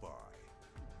got a spy.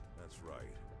 That's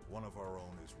right. One of our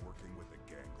own is working with the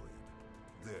Ganglion.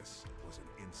 This was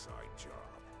an inside job.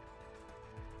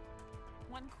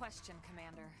 One question,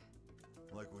 Commander.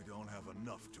 Like we don't have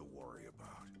enough to worry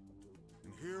about.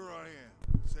 And here I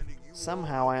am, sending you...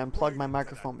 Somehow I unplugged my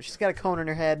microphone, but she's got a cone in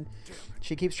her head.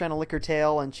 She keeps trying to lick her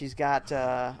tail, and she's got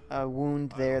a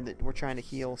wound there that we're trying to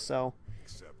heal, so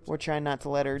we're trying not to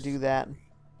let her do that.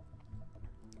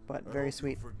 But very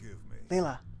sweet. Forgive me.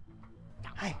 Layla.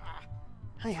 Hi.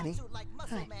 Hi, honey. Tootsie like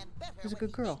Muscle Hi. Man better Who's a when good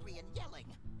he's girl? angry and yelling.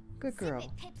 Good girl.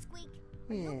 Zip it,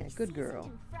 Pipsqueak. Yeah, good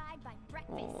girl.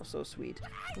 Oh, so sweet.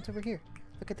 What's over here?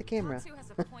 Look at the camera. Tatsu has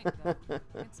a point, though.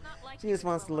 It's not like She just these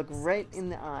wants to were look all right mistakes, in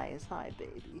the eyes. Hi,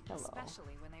 baby. Hello.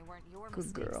 especially when they weren't your Good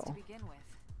mistakes girl. to begin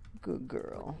with. Good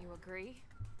girl. You agree?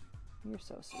 You're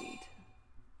so sweet.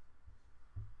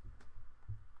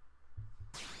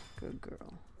 Good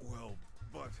girl. Well,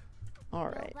 but...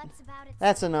 Alright. Well, about it,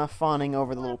 That's sir. enough fawning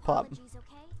over the More little pup. apologies,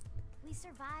 okay? We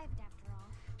survived after all.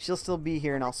 She'll still be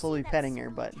here and I'll Let's slowly see that petting her,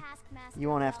 silly but taskmaster you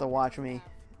won't have to well watch done, me love.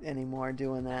 anymore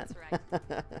doing that. That's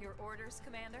right. Your orders,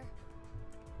 Commander?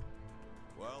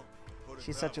 Well, put it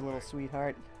She's that such a little way.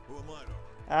 sweetheart. Who am I to?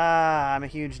 Ah, I'm a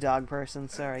huge dog person.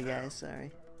 Sorry, guys.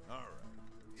 Sorry. All right.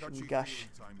 Shouldn't Touchy gush.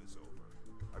 feely time is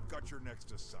over. I've got your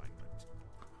next assignment.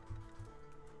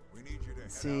 We need you to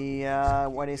head See, out to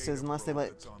the Whitey says, unless they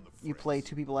let that's on the you fritz. play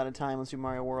 2 people at a time on Super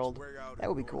Mario World. Way out That in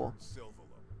would be cool. northern Silverlow.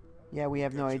 Yeah, we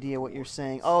have no idea what you're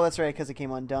saying. Oh, that's right, because it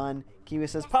came undone. Kiwi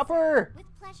says, Popper! With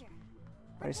pleasure.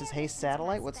 Whitey says, hey,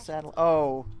 satellite? What's satellite?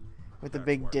 Oh, with the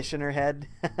big dish in her head.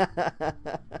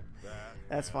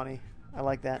 That's funny. I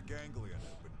like that. The ganglion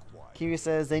has been quiet. Kiwi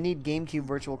says, they need GameCube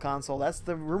Virtual Console. That's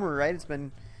the rumor, right? It's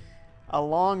been a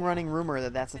long-running rumor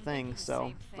that that's a thing.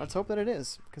 So let's hope that it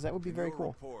is, because that would be In very your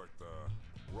cool. report,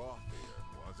 Roth here,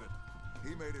 was it?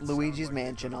 He made it Luigi's sound like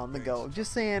Mansion they on the could've go. made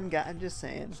Just saying, guys. I'm just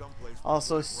saying. someplace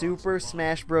Also, with Super rocks and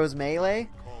Smash Bros. Melee.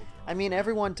 cauldron. I mean,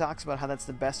 everyone talks about how that's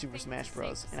the best Super Smash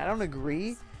Bros. And I don't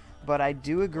agree, but I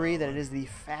do agree that it is the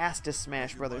fastest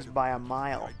Smash Brothers by a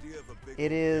mile. Idea of a big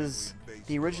It is ganglion base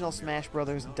the original around here. Smash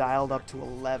Brothers dialed up to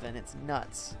 11. It's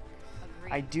nuts.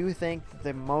 Agreed. I do think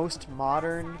the most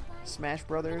modern Smash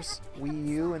Brothers, Wii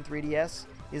U and 3DS,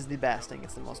 is the best. I think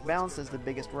it's the most balanced, it's the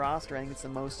biggest roster, I think it's the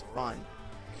most fun.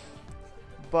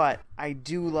 But I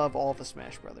do love all the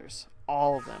Smash Brothers.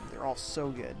 All of them. They're all so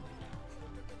good.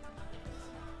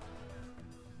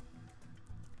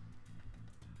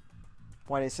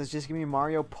 White says, just give me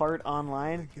Mario Part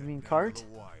Online. You mean Kart? The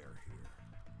wire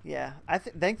here. Yeah, I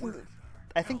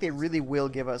think they really will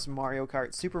give us Mario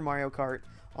Kart, Super Mario Kart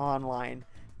Online.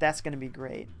 That's going to be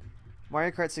great.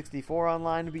 Mario Kart 64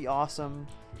 Online would be awesome,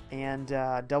 and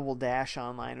Double Dash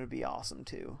Online would be awesome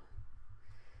too.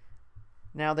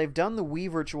 Now, they've done the Wii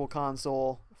Virtual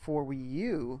Console for Wii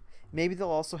U. Maybe they'll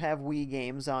also have Wii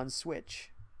games on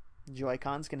Switch.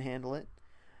 Joy-Cons can handle it.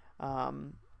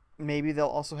 Maybe they'll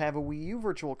also have a Wii U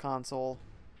Virtual Console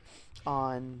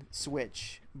on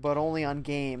Switch, but only on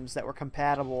games that were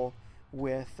compatible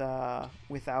with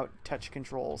without touch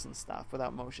controls and stuff,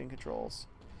 without motion controls.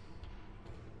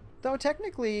 Though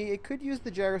technically, it could use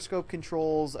the gyroscope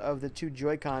controls of the 2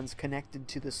 Joy-Cons connected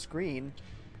to the screen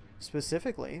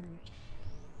specifically.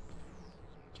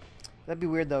 That'd be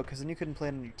weird though, because then you couldn't play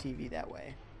it on your TV that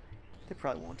way. They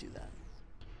probably won't do that.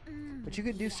 But you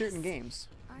could do certain games.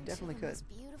 You Aren't definitely you the could. most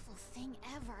beautiful thing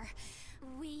ever?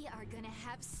 We are gonna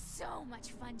have so much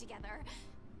fun together.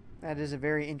 That is a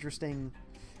very interesting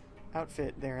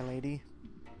outfit there, lady.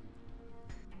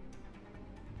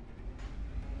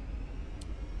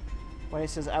 Whitey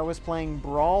says, I was playing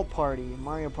Brawl Party,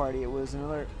 Mario Party. It was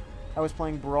another... I was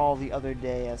playing Brawl the other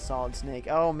day as Solid Snake.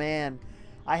 Oh, man.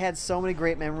 I had so many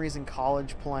great memories in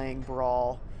college playing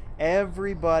Brawl.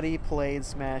 Everybody played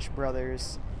Smash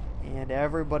Brothers, and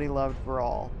everybody loved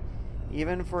Brawl.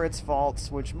 Even for its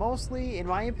faults, which mostly, in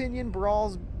my opinion,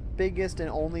 Brawl's biggest and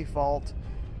only fault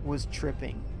was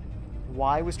tripping.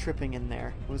 Why was tripping in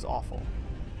there? It was awful.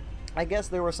 I guess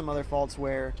there were some other faults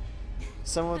where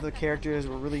some of the characters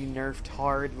were really nerfed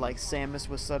hard, like Samus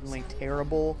was suddenly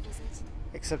terrible,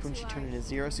 except when she turned into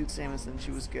Zero Suit Samus, then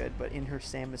she was good, but in her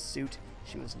Samus suit,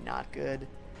 she was not good.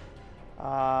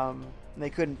 They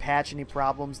couldn't patch any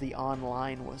problems. The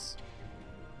online was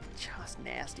just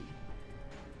nasty.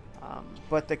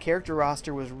 But the character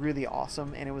roster was really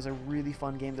awesome, and it was a really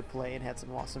fun game to play, and had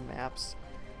some awesome maps,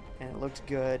 and it looked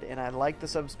good, and I liked the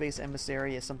Subspace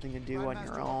Emissary as something to do on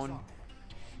your own,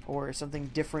 or something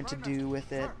different to do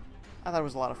with it. I thought it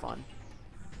was a lot of fun.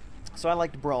 So I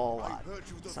liked Brawl a lot.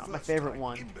 It's not my favorite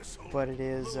one, but it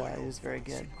is very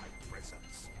good.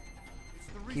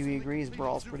 Kiwi agrees,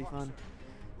 Brawl's pretty fun.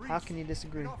 How can you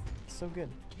disagree? It's so good.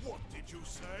 What did you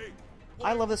say?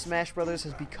 I love that Smash Brothers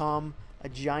has become a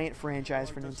giant franchise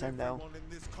for Nintendo.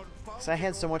 Because I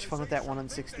had so much fun with that one on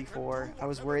 64. I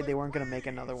was worried they weren't going to make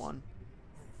another one.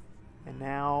 And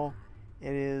now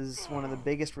it is one of the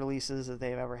biggest releases that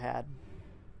they've ever had.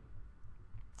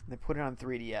 They put it on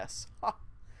 3DS.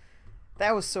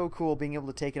 That was so cool being able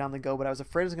to take it on the go, but I was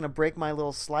afraid it was going to break my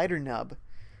little slider nub.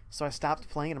 So I stopped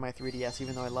playing it on my 3DS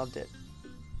even though I loved it.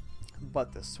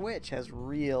 But the Switch has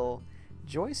real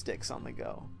joysticks on the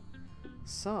go.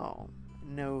 So,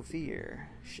 no fear,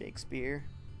 Shakespeare.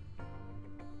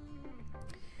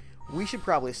 We should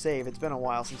probably save. It's been a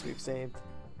while since we've saved.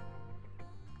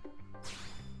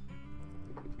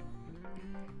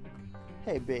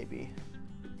 Hey, baby.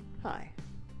 Hi.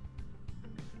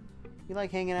 You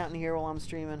like hanging out in here while I'm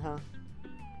streaming, huh?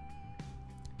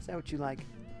 Is that what you like?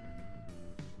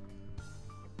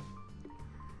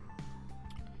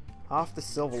 Off the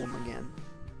Silverloom again.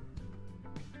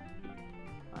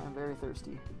 I'm very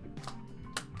thirsty.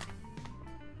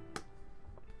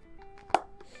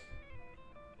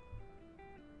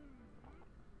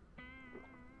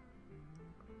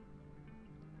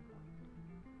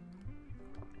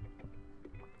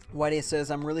 Whitey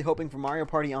says, I'm really hoping for Mario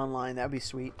Party Online. That'd be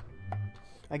sweet.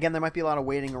 Again, there might be a lot of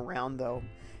waiting around, though,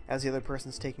 as the other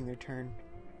person's taking their turn.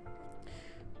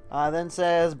 Then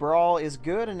says, Brawl is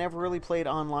good and never really played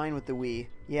online with the Wii.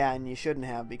 Yeah, and you shouldn't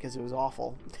have because it was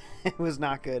awful. It was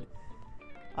not good.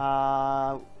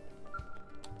 What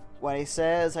he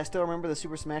says, I still remember the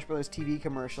Super Smash Bros. TV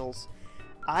commercials.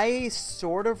 I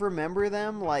sort of remember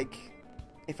them, like,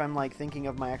 if I'm, like, thinking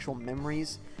of my actual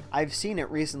memories. I've seen it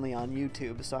recently on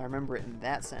YouTube, so I remember it in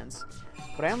that sense.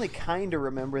 But I only kind of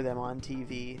remember them on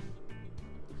TV.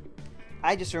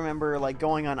 I just remember, like,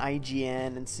 going on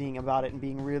IGN and seeing about it and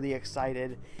being really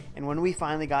excited. And when we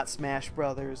finally got Smash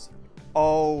Brothers,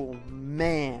 oh,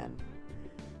 man.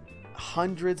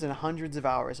 Hundreds and hundreds of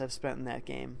hours I've spent in that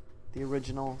game. The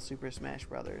original Super Smash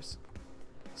Brothers.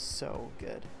 So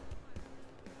good.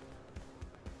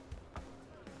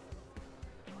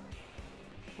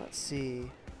 Let's see.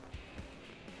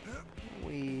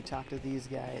 We talk to these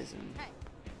guys and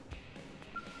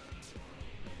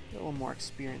get a little more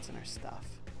experience in our stuff.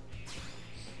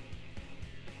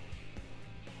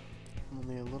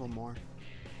 Only a little more.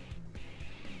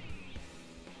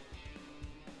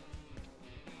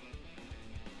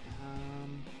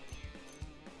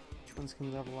 Which ones can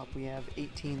we level up? We have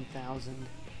 18,000.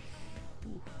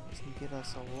 Ooh, doesn't get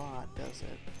us a lot, does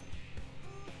it?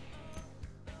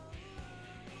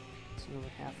 So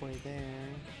we're halfway there.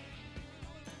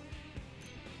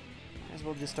 Might as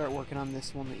well just start working on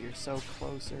this one that you're so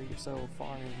close or you're so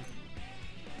far in.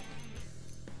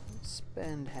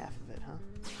 Spend half of it, huh?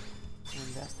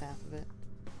 Invest half of it.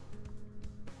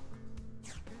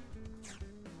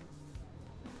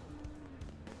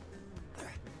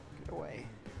 Get away.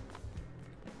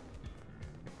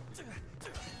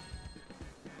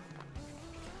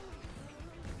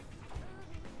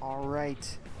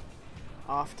 Alright.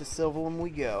 Off to Sylvalum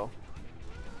we go.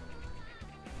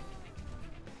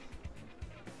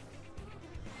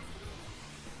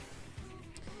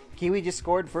 Kiwi just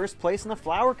scored first place in the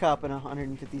Flower Cup in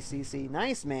 150cc.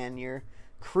 Nice, man. You're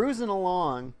cruising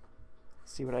along.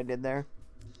 See what I did there?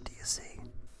 Do you see?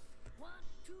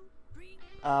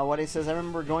 What he says, I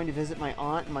remember going to visit my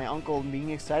aunt and my uncle and being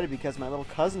excited because my little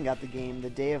cousin got the game the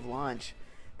day of launch.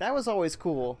 That was always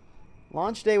cool.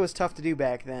 Launch day was tough to do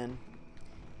back then,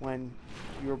 when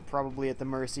you were probably at the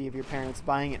mercy of your parents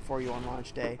buying it for you on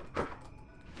launch day.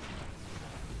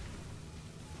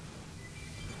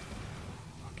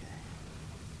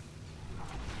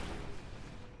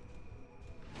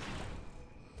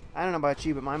 I don't know about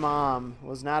you, but my mom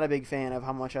was not a big fan of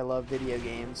how much I love video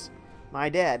games. My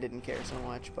dad didn't care so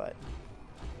much, but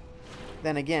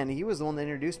then again, he was the one that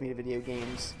introduced me to video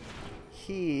games.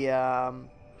 He had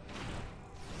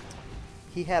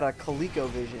a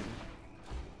ColecoVision,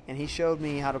 and he showed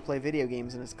me how to play video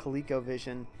games in his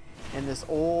ColecoVision, and this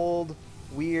old,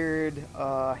 weird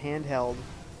handheld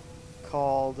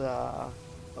called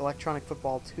Electronic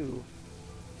Football 2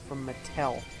 from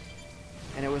Mattel.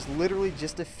 And it was literally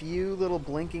just a few little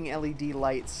blinking LED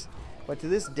lights. But to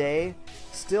this day,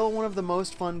 still one of the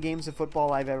most fun games of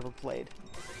football I've ever played.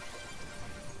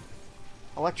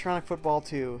 Electronic Football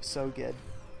 2, so good.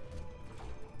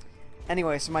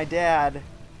 Anyway, so my dad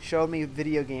showed me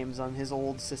video games on his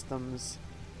old systems,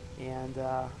 and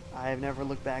I have never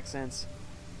looked back since.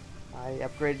 I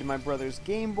upgraded to my brother's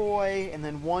Game Boy, and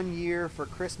then one year for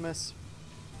Christmas,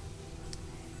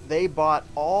 they bought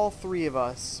all three of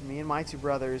us, me and my two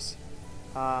brothers,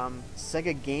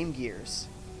 Sega Game Gears,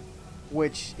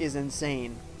 which is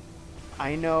insane.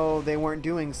 I know they weren't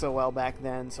doing so well back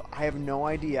then, so I have no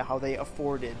idea how they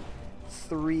afforded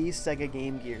 3 Sega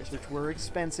Game Gears, which were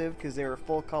expensive because they were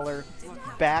full color,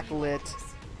 backlit.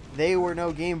 They were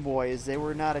no Game Boys. They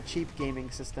were not a cheap gaming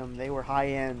system. They were high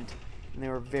end, and they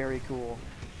were very cool.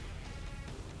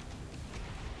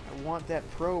 I want that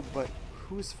probe, but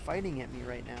who's fighting at me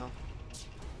right now?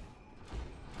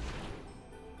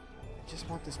 I just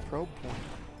want this probe point.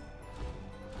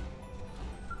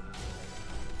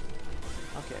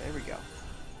 Okay, there we go.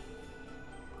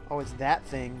 Oh, it's that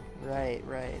thing. Right,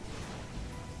 right.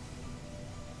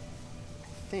 I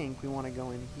think we want to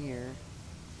go in here.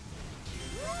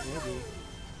 Maybe.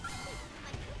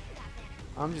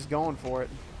 I'm just going for it.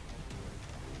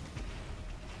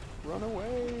 Run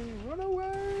away! Run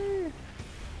away!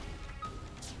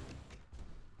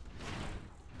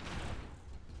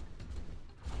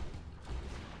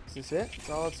 Is this it? That's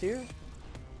all it's here?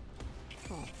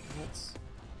 Oh, that's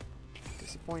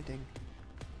disappointing.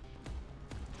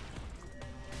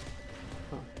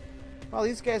 Huh. Well,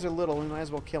 these guys are little. We might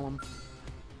as well kill them.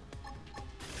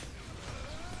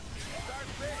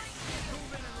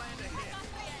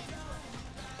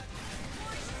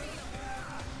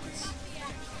 It's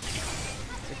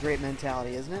a great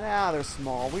mentality, isn't it? Ah, they're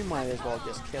small. We might as well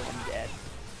just kill them dead.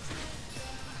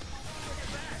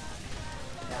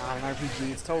 Not an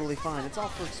RPG. It's totally fine. It's all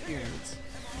for experience.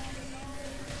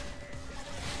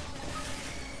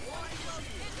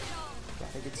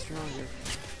 Gotta get stronger.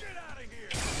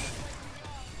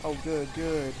 Oh, good,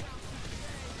 good.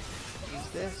 Use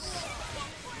this.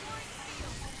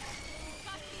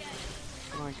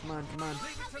 Come on, come on, come on.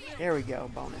 There we go.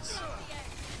 Bonus.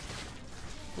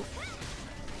 Oop.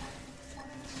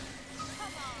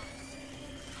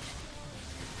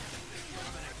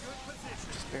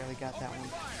 Just barely got that one.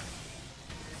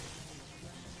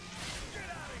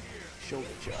 Shoulder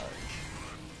charge.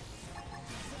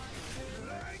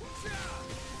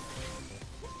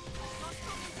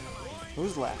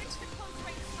 Who's left?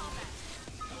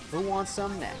 Who wants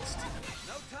some next? No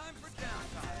time for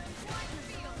downtime.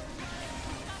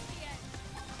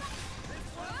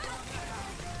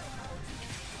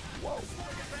 Whoa.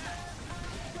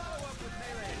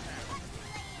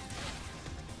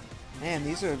 Man,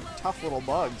 these are tough little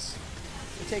bugs.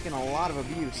 They're taking a lot of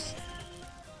abuse.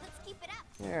 Let's keep it up.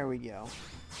 There we go.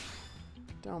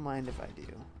 Don't mind if I do.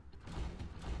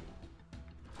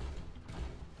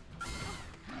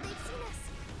 They've seen us.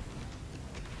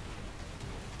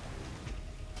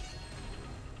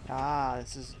 Ah,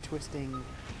 this is a twisting,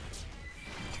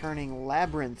 turning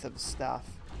labyrinth of stuff.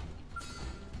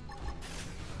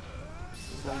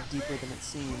 This is like deeper than it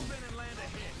seemed.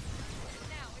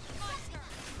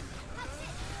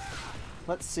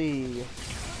 Let's see.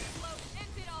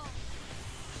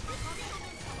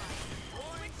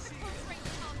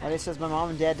 Like it says, my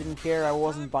mom and dad didn't care. I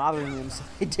wasn't bothering them, so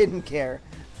they didn't care.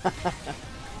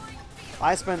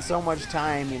 I spent so much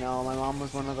time, you know. My mom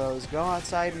was one of those go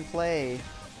outside and play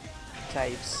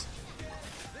types.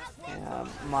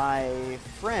 My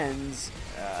friends,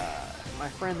 my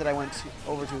friend that I went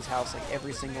over to his house like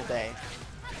every single day,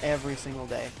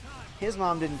 his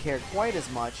mom didn't care quite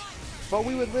as much, but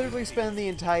we would literally spend the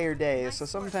entire day. So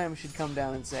sometimes she'd come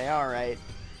down and say, all right,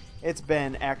 it's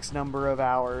been X number of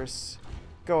hours,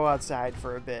 go outside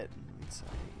for a bit. I'd say,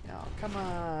 you know, come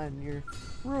on, you're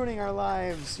ruining our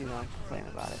lives, you know, complain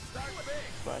about it.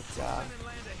 But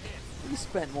we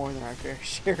spent more than our fair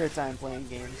share of time playing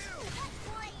games.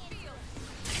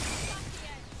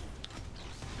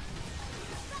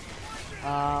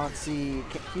 Let's see.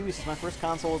 Kiwi says my first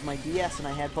console was my DS, and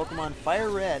I had Pokemon Fire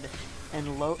Red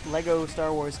and Lego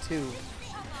Star Wars 2.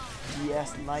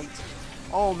 DS Lite.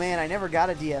 Oh man, I never got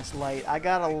a DS Lite. I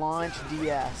got a launch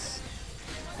DS,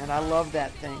 and I loved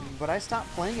that thing. But I stopped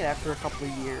playing it after a couple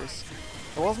of years.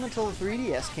 It wasn't until the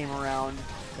 3DS came around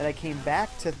that I came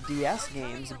back to DS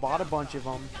games, bought a bunch of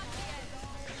them,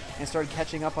 and started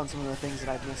catching up on some of the things that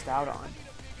I've missed out on.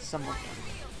 Some of them.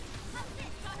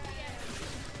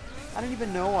 I don't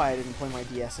even know why I didn't play my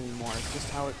DS anymore. It's just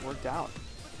how it worked out.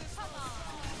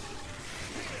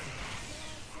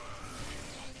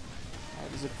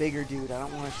 There's a bigger dude. I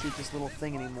don't want to shoot this little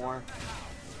thing anymore.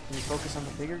 Can we focus on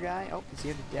the bigger guy? Oh, is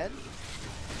he dead?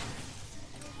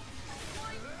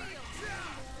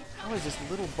 How is this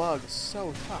little bug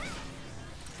so tough?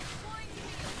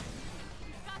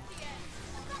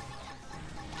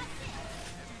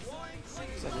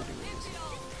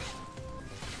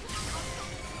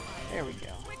 There we go.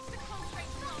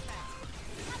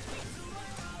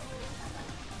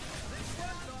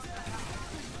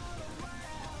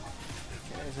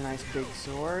 Okay, there's a nice big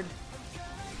sword.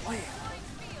 Wham!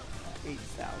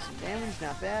 8,000 damage,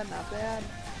 not bad, not bad.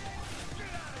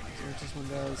 Let's see what this one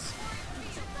does.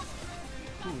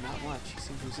 Ooh, not much. He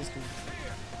seems resistant.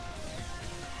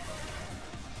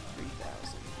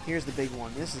 3,000. Here's the big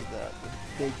one. This is the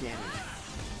big damage.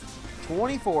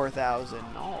 24,000.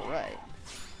 All right.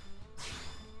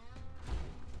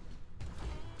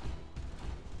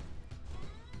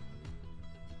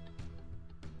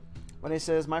 But it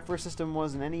says my first system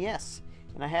was an NES,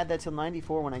 and I had that till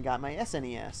 '94 when I got my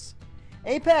SNES.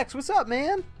 Apex, what's up,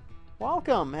 man?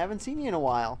 Welcome. Haven't seen you in a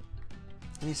while.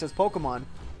 And he says Pokemon.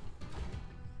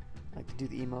 I like to do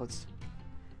the emotes.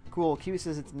 Cool. Q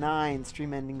says it's 9.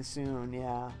 Stream ending soon.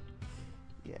 Yeah.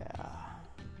 Yeah.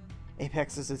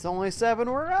 Apex says it's only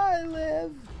 7 where I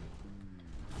live.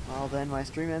 Well, then my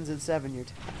stream ends at 7 your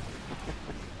time.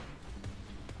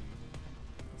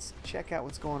 Let's check out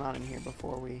what's going on in here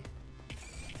before we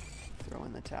throw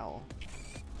in the towel.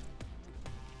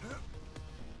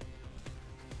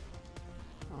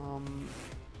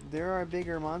 There are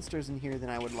bigger monsters in here than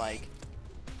I would like.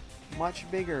 Much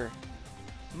bigger.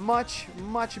 Much,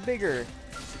 much bigger.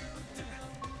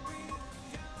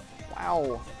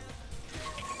 Wow.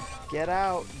 Get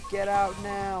out. Get out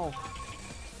now.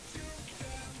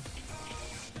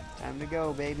 Time to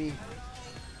go, baby.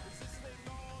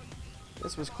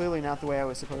 This was clearly not the way I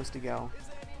was supposed to go.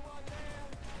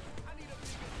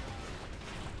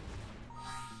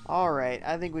 Alright,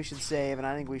 I think we should save, and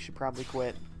I think we should probably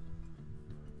quit.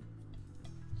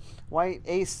 White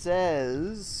Ace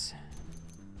says...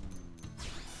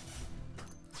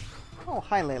 Oh,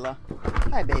 hi Layla.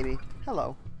 Hi baby.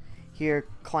 Hello. Here,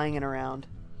 clanging around.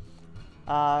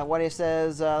 White Ace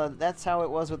says, that's how it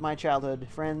was with my childhood.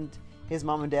 Friend, his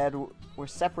mom and dad were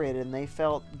separated, and they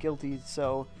felt guilty,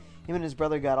 so him and his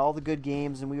brother got all the good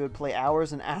games, and we would play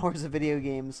hours and hours of video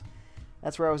games.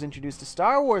 That's where I was introduced to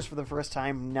Star Wars for the first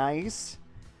time. Nice.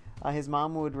 His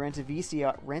mom would rent a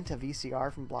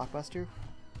VCR from Blockbuster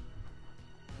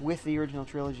with the original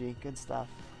trilogy. Good stuff.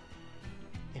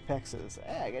 Apex says,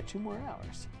 hey, I got 2 more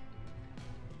hours.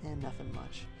 And nothing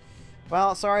much.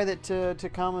 Well, sorry that to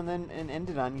come and then end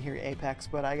it on here, Apex,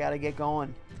 but I gotta get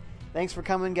going. Thanks for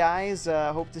coming, guys.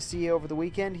 Hope to see you over the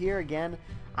weekend here again.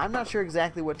 I'm not sure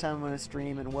exactly what time I'm going to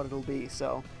stream and what it'll be,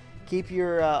 so keep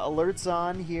your alerts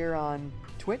on here on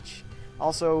Twitch.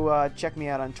 Also, check me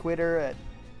out on Twitter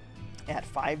at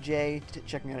FiveJay.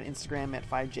 Check me out on Instagram at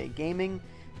FiveJay Gaming,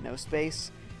 no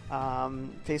space.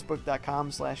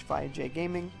 Facebook.com/FiveJay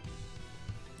Gaming.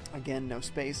 Again, no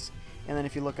space. And then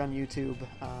if you look on YouTube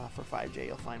for FiveJay,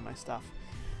 you'll find my stuff.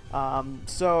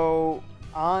 So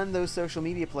on those social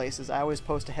media places, I always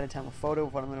post ahead of time a photo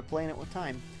of what I'm going to play and at what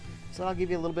time. So I'll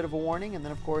give you a little bit of a warning, and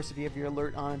then of course if you have your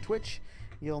alert on Twitch,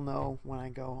 you'll know when I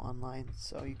go online,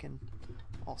 so you can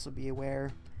also be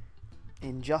aware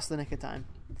in just the nick of time.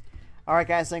 Alright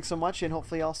guys, thanks so much, and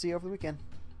hopefully I'll see you over the weekend.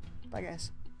 Bye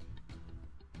guys.